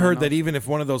time? I've heard that even if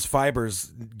one of those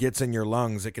fibers gets in your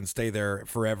lungs, it can stay there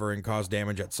forever and cause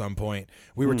damage at some point.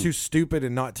 We were too stupid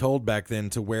and not told back then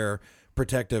to wear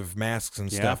protective masks and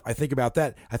stuff. I think about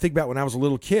that. I think about when I was a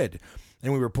little kid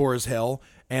and we were poor as hell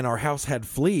and our house had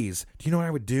fleas. Do you know what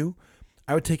I would do?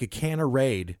 I would take a can of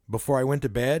Raid before I went to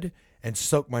bed and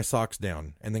soak my socks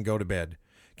down and then go to bed.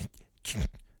 Can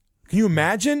you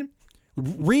imagine?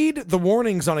 Read the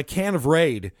warnings on a can of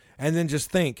Raid and then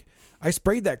just think, I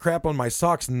sprayed that crap on my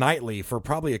socks nightly for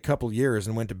probably a couple years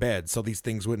and went to bed so these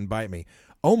things wouldn't bite me.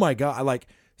 Oh my God.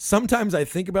 Sometimes I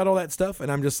think about all that stuff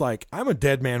and I'm just like, I'm a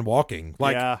dead man walking.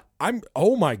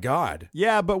 Oh my God.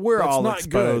 Yeah, but we're That's all not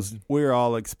exposed. good. We're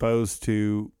all exposed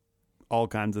to all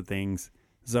kinds of things.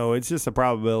 So it's just a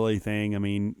probability thing. I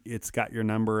mean, it's got your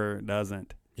number or it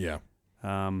doesn't. Yeah.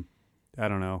 I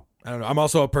don't know. I'm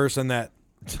also a person that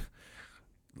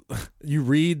you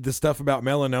read the stuff about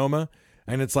melanoma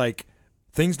and it's like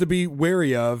things to be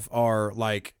wary of are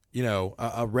like,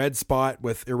 a red spot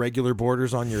with irregular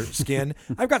borders on your skin.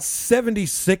 I've got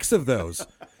 76 of those.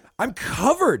 I'm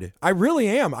covered. I really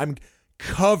am. I'm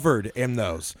covered in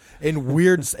those in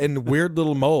weird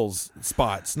little moles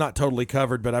spots. Not totally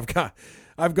covered, but I've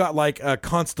got like a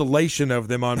constellation of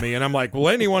them on me. And I'm like, well,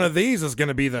 any one of these is going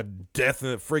to be the death of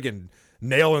the friggin'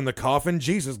 nail in the coffin.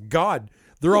 Jesus God.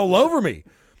 They're all over me.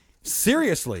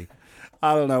 Seriously.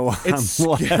 I don't know why It's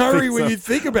I'm scary laughing, when so- you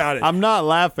think about it. I'm not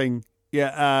laughing.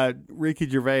 Yeah, Ricky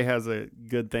Gervais has a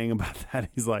good thing about that.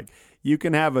 He's like, you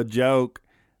can have a joke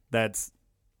that's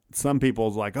some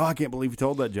people's like, oh, I can't believe you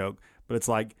told that joke. But it's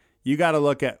like, you got to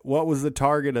look at what was the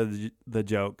target of the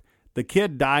joke. The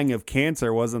kid dying of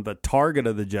cancer wasn't the target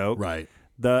of the joke. Right.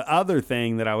 The other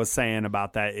thing that I was saying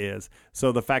about that is,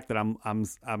 so the fact that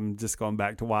I'm just going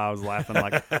back to why I was laughing.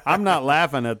 Like, I'm not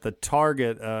laughing at the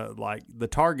target. Like, the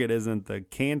target isn't the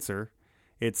cancer.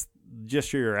 It's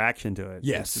just your reaction to it.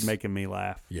 Yes. It's making me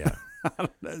laugh. Yeah.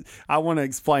 I want to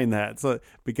explain that. So,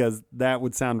 because that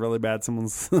would sound really bad.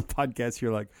 Someone's podcast,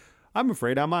 you're like, I'm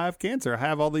afraid I might have cancer. I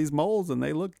have all these moles and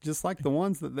they look just like the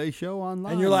ones that they show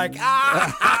online. And you're like,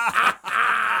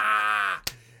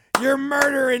 you're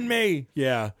murdering me.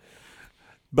 Yeah.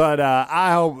 But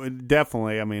I hope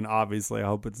definitely. I mean, obviously, I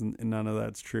hope it's none of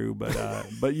that's true.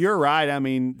 But you're right. I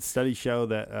mean, studies show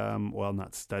that. Well,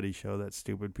 not studies show that.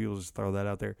 Stupid people just throw that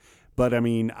out there. But I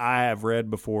mean, I have read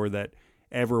before that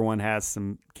everyone has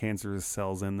some cancerous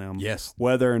cells in them. Yes.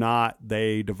 Whether or not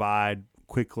they divide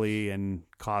quickly and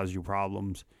cause you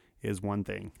problems is one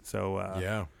thing. So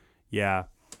yeah.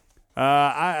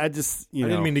 I just I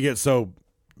didn't mean to get so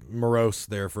morose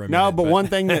there for a minute. No, but one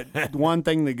thing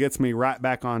that gets me right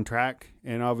back on track,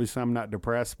 and obviously I'm not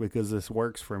depressed because this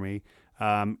works for me,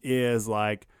 is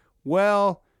like,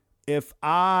 well, if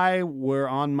I were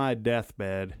on my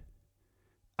deathbed,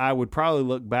 I would probably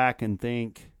look back and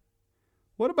think,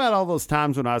 what about all those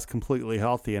times when I was completely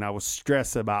healthy and I was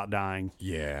stressed about dying?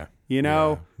 Yeah.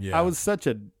 I was such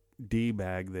a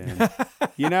D-bag then.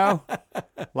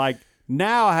 Like,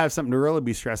 now I have something to really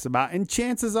be stressed about, and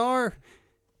chances are,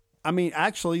 I mean,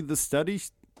 actually, the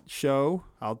studies show,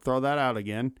 I'll throw that out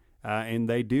again, and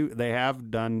they have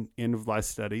done end-of-life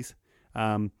studies.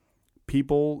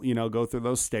 People, go through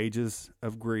those stages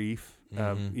of grief,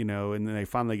 and then they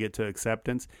finally get to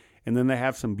acceptance, and then they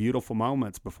have some beautiful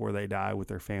moments before they die with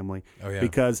their family. Oh, yeah.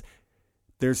 Because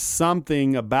there's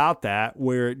something about that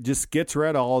where it just gets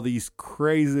rid of all these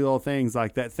crazy little things,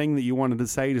 like that thing that you wanted to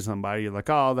say to somebody. You're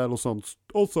like, oh,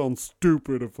 I'll sound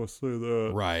stupid if I say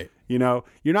that. Right. You're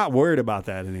not worried about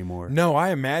that anymore. No, I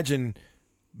imagine,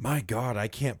 my God, I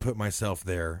can't put myself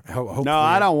there. Hopefully, No,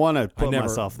 I don't want to put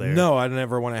myself there. No, I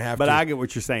never want to have but to. I get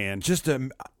what you're saying. Just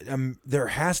there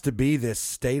has to be this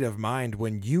state of mind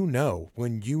when you know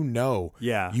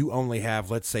Yeah. you only have,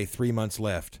 let's say, 3 months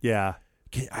left. Yeah.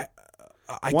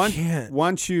 I can't.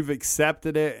 Once you've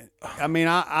accepted it, I mean,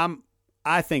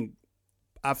 I think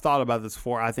I've thought about this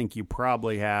before. I think you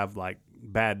probably have like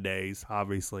bad days,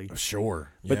 obviously.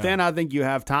 Sure. But yeah. then I think you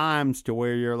have times to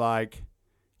where you're like,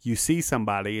 you see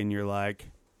somebody and you're like,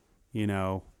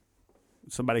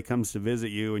 somebody comes to visit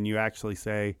you and you actually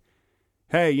say,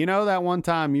 hey, that one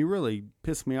time you really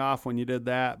pissed me off when you did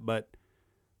that, but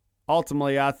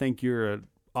ultimately I think you're an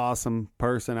awesome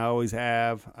person. I always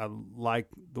have. I like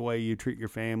the way you treat your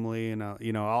family, and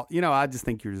I just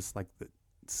think you're just like the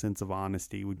sense of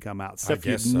honesty would come out. Stuff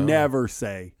you'd guess so. never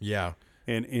say Yeah.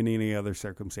 in any other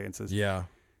circumstances. Yeah.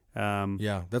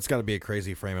 Yeah, that's got to be a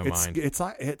crazy frame of mind. It's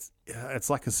like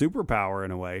a superpower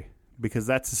in a way, because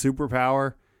that's a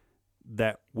superpower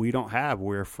that we don't have.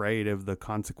 We're afraid of the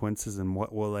consequences and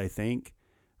what will they think.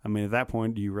 I mean, at that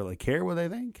point, do you really care what they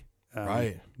think?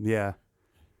 Right. Yeah.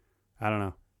 I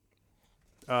don't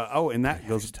know. And that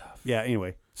goes. Yeah.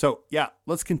 Anyway. So yeah,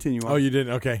 let's continue on. Oh, you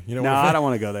didn't? Okay. You know No, what? I don't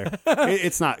want to go there.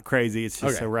 It's not crazy. It's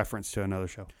just Okay. a reference to another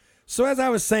show. So as I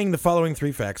was saying, the following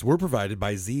 3 facts were provided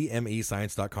by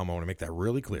zmescience.com. I want to make that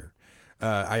really clear.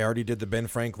 I already did the Ben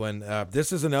Franklin.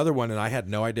 This is another one, and I had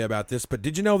no idea about this, but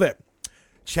did you know that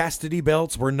chastity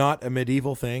belts were not a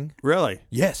medieval thing? Really?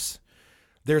 Yes.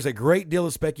 There's a great deal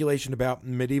of speculation about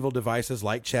medieval devices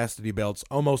like chastity belts.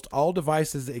 Almost all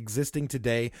devices existing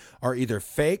today are either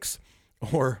fakes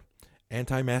or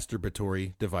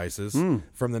anti-masturbatory devices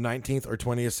from the 19th or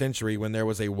 20th century, when there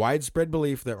was a widespread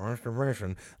belief that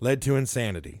masturbation led to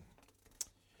insanity.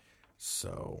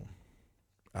 So,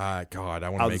 God, I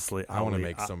want to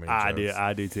make so many jokes.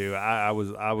 I do too. I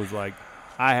was like,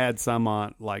 I had some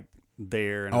on like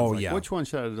there, and I was like, which one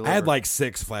should I deliver? I had like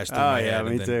 6 flashed in my head.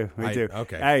 Me too.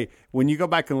 Okay. Hey, when you go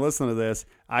back and listen to this,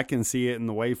 I can see it in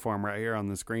the waveform right here on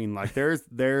the screen. Like there's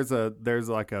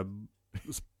like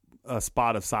a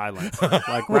spot of silence.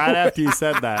 Like right after you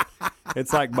said that,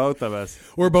 it's like both of us.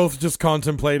 We're both just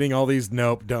contemplating all these.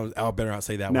 Nope, don't. I better not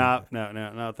say that one. No,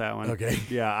 not that one. Okay.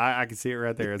 Yeah, I can see it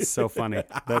right there. It's so funny.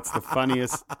 That's the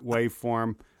funniest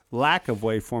lack of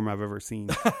waveform I've ever seen.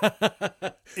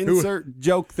 Insert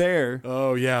joke there.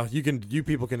 Oh yeah, you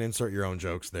people can insert your own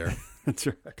jokes there. That's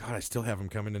right. God, I still have them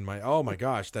coming in my. Oh my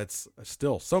gosh, that's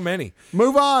still so many.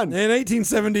 Move on. In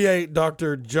 1878,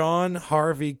 Dr. John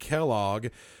Harvey Kellogg,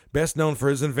 best known for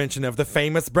his invention of the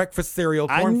famous breakfast cereal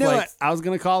cornflakes. I knew it. I was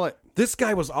going to call it. This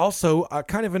guy was also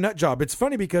kind of a nut job. It's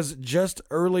funny because just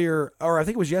earlier, or I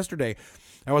think it was yesterday,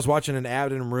 I was watching an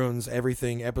Adam Ruins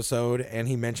Everything episode, and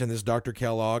he mentioned this Dr.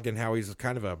 Kellogg and how he's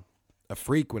kind of a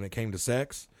freak when it came to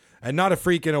sex. And not a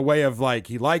freak in a way of like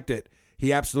he liked it.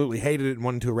 He absolutely hated it and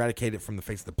wanted to eradicate it from the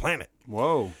face of the planet.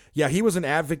 Whoa. Yeah, he was an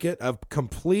advocate of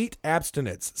complete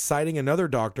abstinence, citing another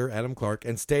doctor, Adam Clark,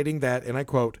 and stating that, and I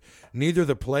quote, "Neither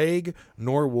the plague,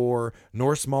 nor war,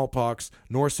 nor smallpox,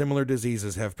 nor similar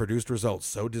diseases have produced results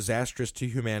so disastrous to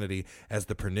humanity as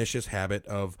the pernicious habit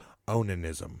of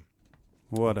onanism."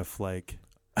 What a flake.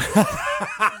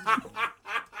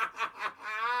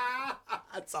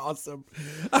 That's awesome.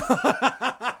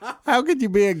 How could you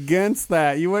be against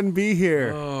that? You wouldn't be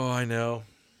here. Oh, I know.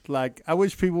 Like, I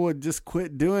wish people would just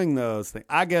quit doing those things.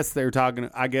 I guess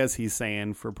he's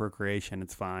saying for procreation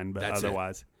it's fine, but That's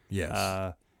otherwise. It.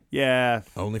 Yes. Yeah.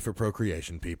 Only for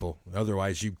procreation, people.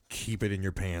 Otherwise, you keep it in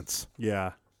your pants.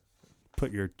 Yeah.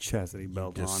 Put your chastity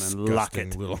belt on and lock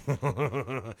it. Little.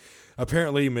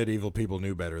 Apparently, medieval people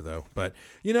knew better, though. But,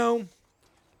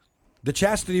 the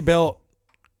chastity belt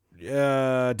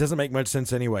doesn't make much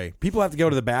sense anyway. People have to go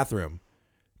to the bathroom.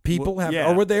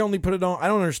 Or would they only put it on? I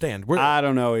don't understand. I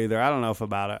don't know either. I don't know if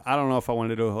about it. I don't know if I wanted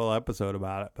to do a whole episode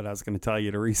about it, but I was going to tell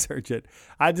you to research it.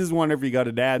 I just wonder if you go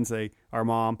to dad and say, or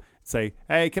mom, say,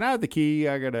 "Hey, can I have the key?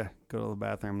 I got to go to the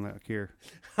bathroom. Look here."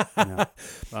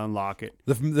 Unlock it.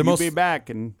 You'll be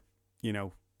back in,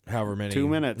 however many 2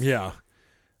 minutes. Yeah.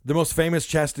 The most famous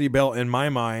chastity belt in my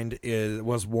mind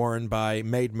was worn by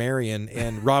Maid Marian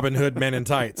in Robin Hood Men in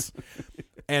Tights.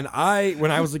 And when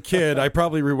I was a kid, I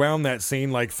probably rewound that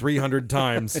scene like 300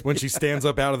 times when she stands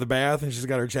up out of the bath and she's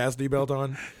got her chastity belt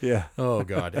on. Yeah. Oh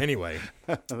God. Anyway,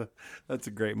 that's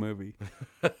a great movie.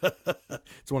 This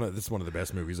is one of the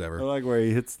best movies ever. I like where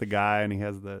he hits the guy and he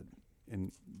has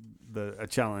I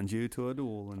challenge you to a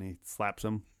duel, and he slaps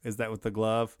him. Is that with the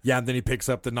glove? Yeah. And then he picks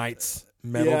up the knight's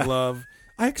metal glove.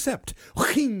 I accept.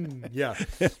 Yeah.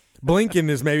 Blinken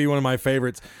is maybe one of my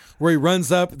favorites, where he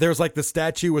runs up. There's like the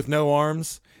statue with no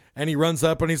arms, and he runs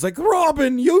up and he's like,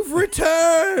 "Robin, you've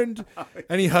returned."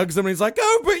 And he hugs him and he's like,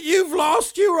 "Oh, but you've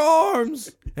lost your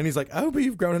arms." And he's like, "Oh, but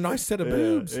you've grown a nice set of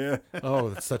boobs." Yeah. Oh,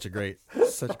 that's such a great.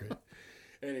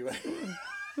 Anyway,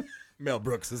 Mel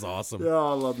Brooks is awesome. Yeah,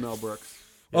 I love Mel Brooks.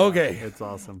 Yeah, okay. It's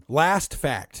awesome. Last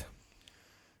fact.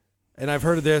 And I've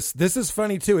heard of this. This is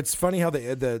funny too. It's funny how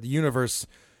the universe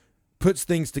puts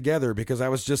things together, because I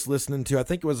was just listening to, I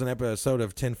think it was an episode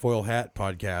of Tinfoil Hat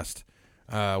podcast,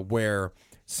 where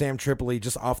Sam Tripoli,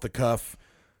 just off the cuff,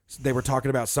 they were talking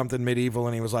about something medieval,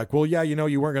 and he was like, "Well, yeah,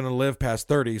 you weren't going to live past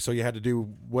 30, so you had to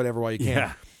do whatever while you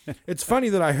can." Yeah. It's funny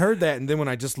that I heard that, and then when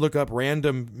I just look up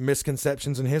random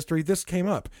misconceptions in history, this came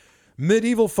up.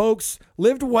 medieval folks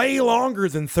lived way longer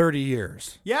than 30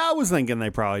 years. Yeah, I was thinking they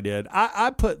probably did.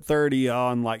 I put 30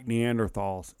 on like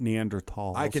Neanderthals.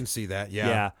 I can see that.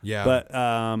 Yeah. But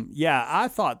I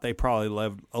thought they probably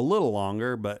lived a little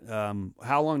longer. But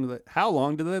how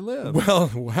long did they live? Well,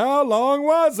 how long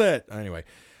was it? Anyway,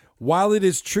 while it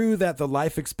is true that the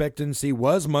life expectancy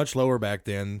was much lower back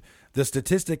then, the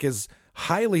statistic is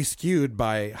highly skewed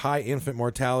by high infant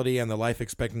mortality, and the life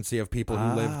expectancy of people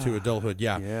who lived to adulthood,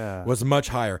 was much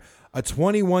higher. A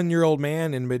 21-year-old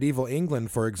man in medieval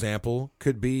England, for example,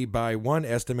 could be, by one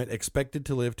estimate, expected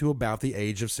to live to about the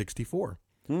age of 64.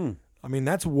 I mean,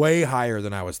 that's way higher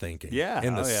than I was thinking. Yeah.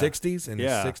 In the 60s? In the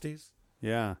 60s?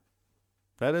 Yeah.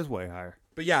 That is way higher.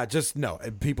 But yeah, just no.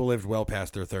 People lived well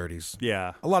past their 30s.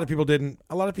 Yeah. A lot of people didn't.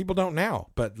 A lot of people don't now.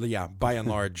 But yeah, by and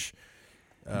large.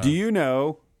 Do you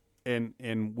know,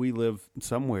 and we live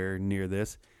somewhere near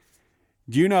this,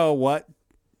 do you know what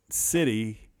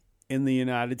city in the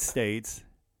United States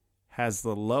has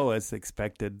the lowest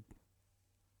expected,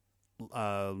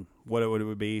 what it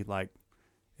would be, like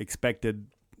expected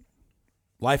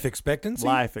life expectancy?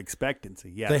 Life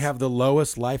expectancy, yes. They have the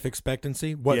lowest life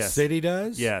expectancy? What Yes. city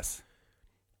does? Yes.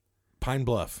 Pine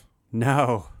Bluff.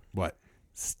 No. What?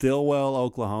 Stillwell,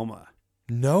 Oklahoma.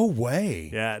 No way.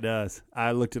 Yeah, it does.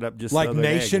 I looked it up just like the other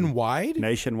day. nationwide?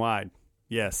 Nationwide.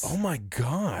 Yes. Oh my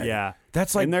God. Yeah.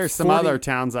 That's like and there's some 40 other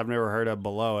towns I've never heard of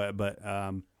below it, but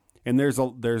and there's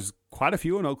quite a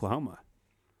few in Oklahoma.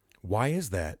 Why is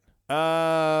that?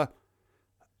 I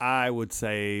would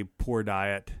say poor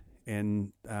diet,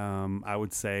 and I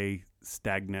would say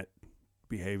stagnant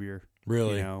behavior.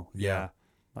 Really? You know, Yeah.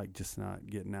 like just not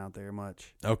getting out there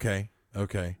much. Okay.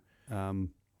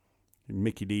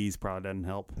 Mickey D's probably doesn't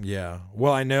help. Yeah.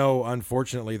 Well, I know,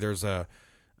 unfortunately, there's a,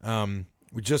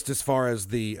 just as far as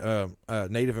the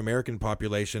Native American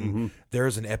population,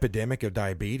 there's an epidemic of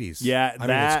diabetes. Yeah. I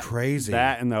mean, it's crazy.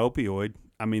 That and the opioid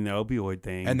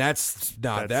thing. And that's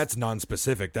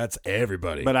non-specific. That's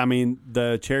everybody. But I mean,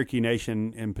 the Cherokee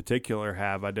Nation in particular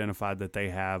have identified that they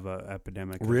have an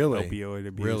epidemic of opioid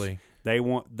abuse. Really?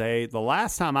 The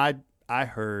last time I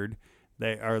heard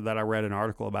that I read an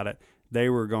article about it, they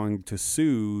were going to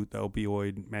sue the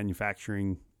opioid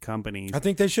manufacturing companies. I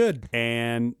think they should.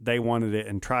 And they wanted it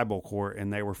in tribal court,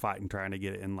 and they were trying to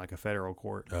get it in like a federal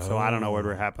court. So I don't know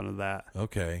whatever happened to that.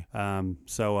 Okay. They're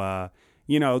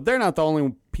not the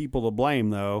only people to blame,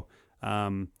 though.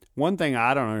 One thing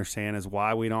I don't understand is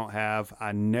why we don't have,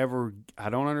 I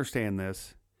don't understand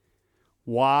this,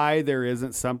 why there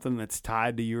isn't something that's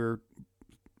tied to your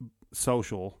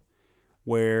social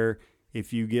where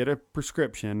if you get a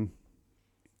prescription,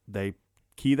 they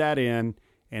key that in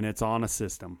and it's on a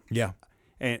system. Yeah.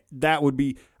 And that would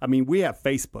be, we have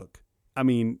Facebook.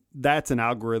 That's an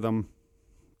algorithm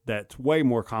that's way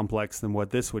more complex than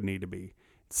what this would need to be.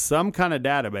 Some kind of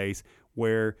database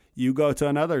where you go to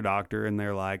another doctor and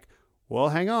they're like, well,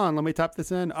 hang on, let me type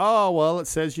this in. Oh, well, it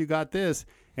says you got this.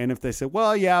 And if they say,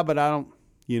 well, yeah, but I don't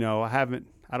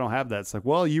have that. It's like,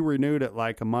 well, you renewed it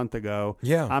like a month ago.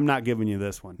 Yeah. I'm not giving you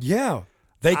this one. Yeah.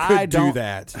 They could do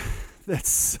that.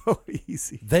 That's so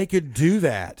easy. They could do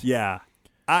that. Yeah.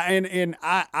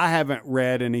 I haven't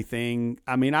read anything.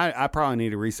 I probably need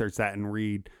to research that and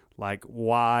read like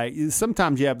why.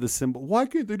 Sometimes you have this symbol. Why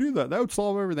can't they do that? That would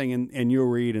solve everything. And you'll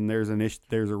read and there's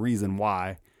a reason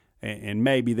why. And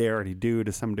maybe they already do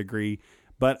to some degree.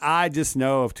 But I just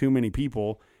know of too many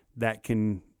people that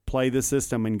can play the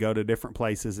system and go to different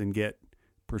places and get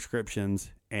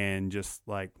prescriptions and just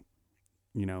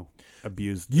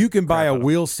abuse. You can buy a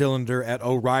wheel cylinder at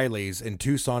O'Reilly's in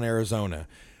Tucson, Arizona,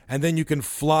 and then you can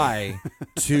fly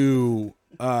to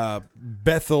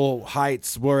Bethel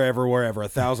Heights, wherever,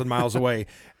 1,000 miles away,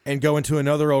 and go into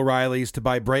another O'Reilly's to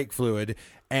buy brake fluid.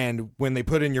 And when they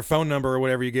put in your phone number or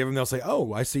whatever you give them, they'll say,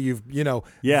 "Oh, I see you've,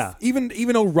 Yeah.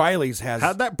 Even O'Reilly's has.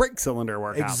 How'd that brake cylinder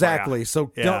work out? Exactly.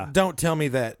 So Yeah. don't tell me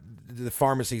that the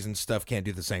pharmacies and stuff can't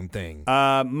do the same thing.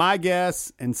 My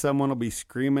guess, and someone will be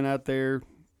screaming out there,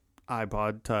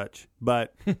 iPod Touch,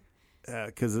 but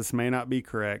because this may not be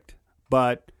correct,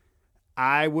 but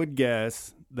I would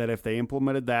guess that if they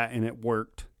implemented that and it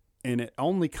worked, and it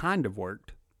only kind of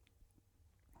worked,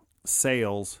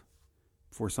 sales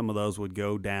for some of those would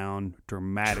go down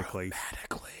dramatically.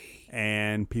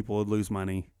 And people would lose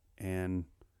money, and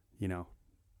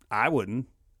I wouldn't.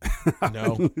 I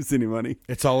wouldn't lose any money.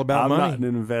 It's all about money. I'm not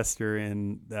an investor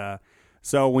in.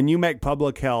 So when you make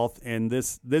public health, and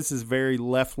this is very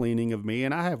left leaning of me,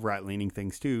 and I have right leaning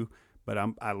things too, but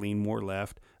I lean more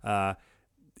left.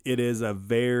 It is a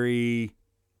very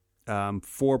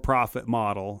for profit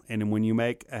model, and when you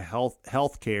make a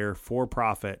healthcare for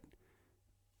profit,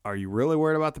 are you really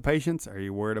worried about the patients? Or are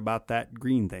you worried about that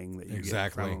green thing that you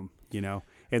Exactly. get from them? You know,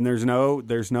 and there's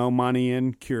no money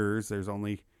in cures. There's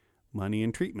only money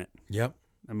in treatment. Yep.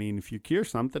 I mean, if you cure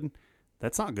something,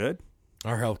 that's not good.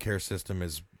 Our healthcare system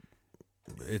it's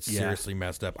seriously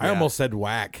messed up. I Yeah. almost said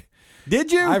whack.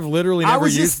 Did you? I've literally never I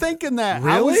was used... just thinking that.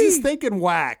 I was Really? just thinking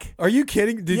whack. Are you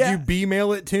kidding? Did Yeah. you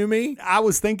B-mail it to me? I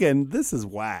was thinking this is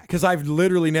whack. Because I've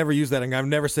literally never used that, and I've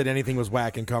never said anything was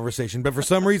whack in conversation. But for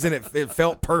some reason, it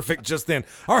felt perfect just then.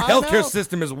 Our I healthcare know.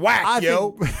 system is whack, I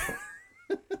yo. think-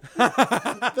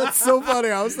 That's so funny.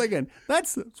 I was thinking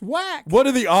it's whack. What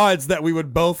are the odds that we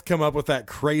would both come up with that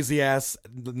crazy ass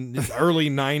early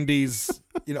 '90s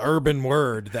urban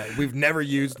word that we've never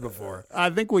used before? I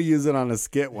think we used it on a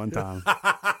skit one time.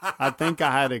 I think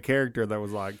I had a character that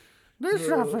was like, "This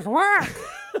stuff is whack,"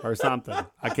 or something.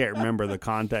 I can't remember the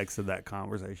context of that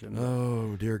conversation.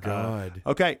 Oh dear God.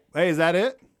 Okay, hey, is that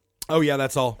it? Oh yeah,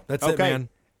 that's all. That's it, man.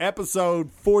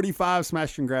 Episode 45,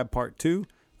 Smash and Grab Part 2.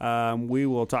 We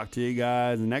will talk to you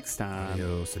guys next time.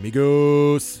 Adios,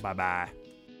 amigos. Bye-bye.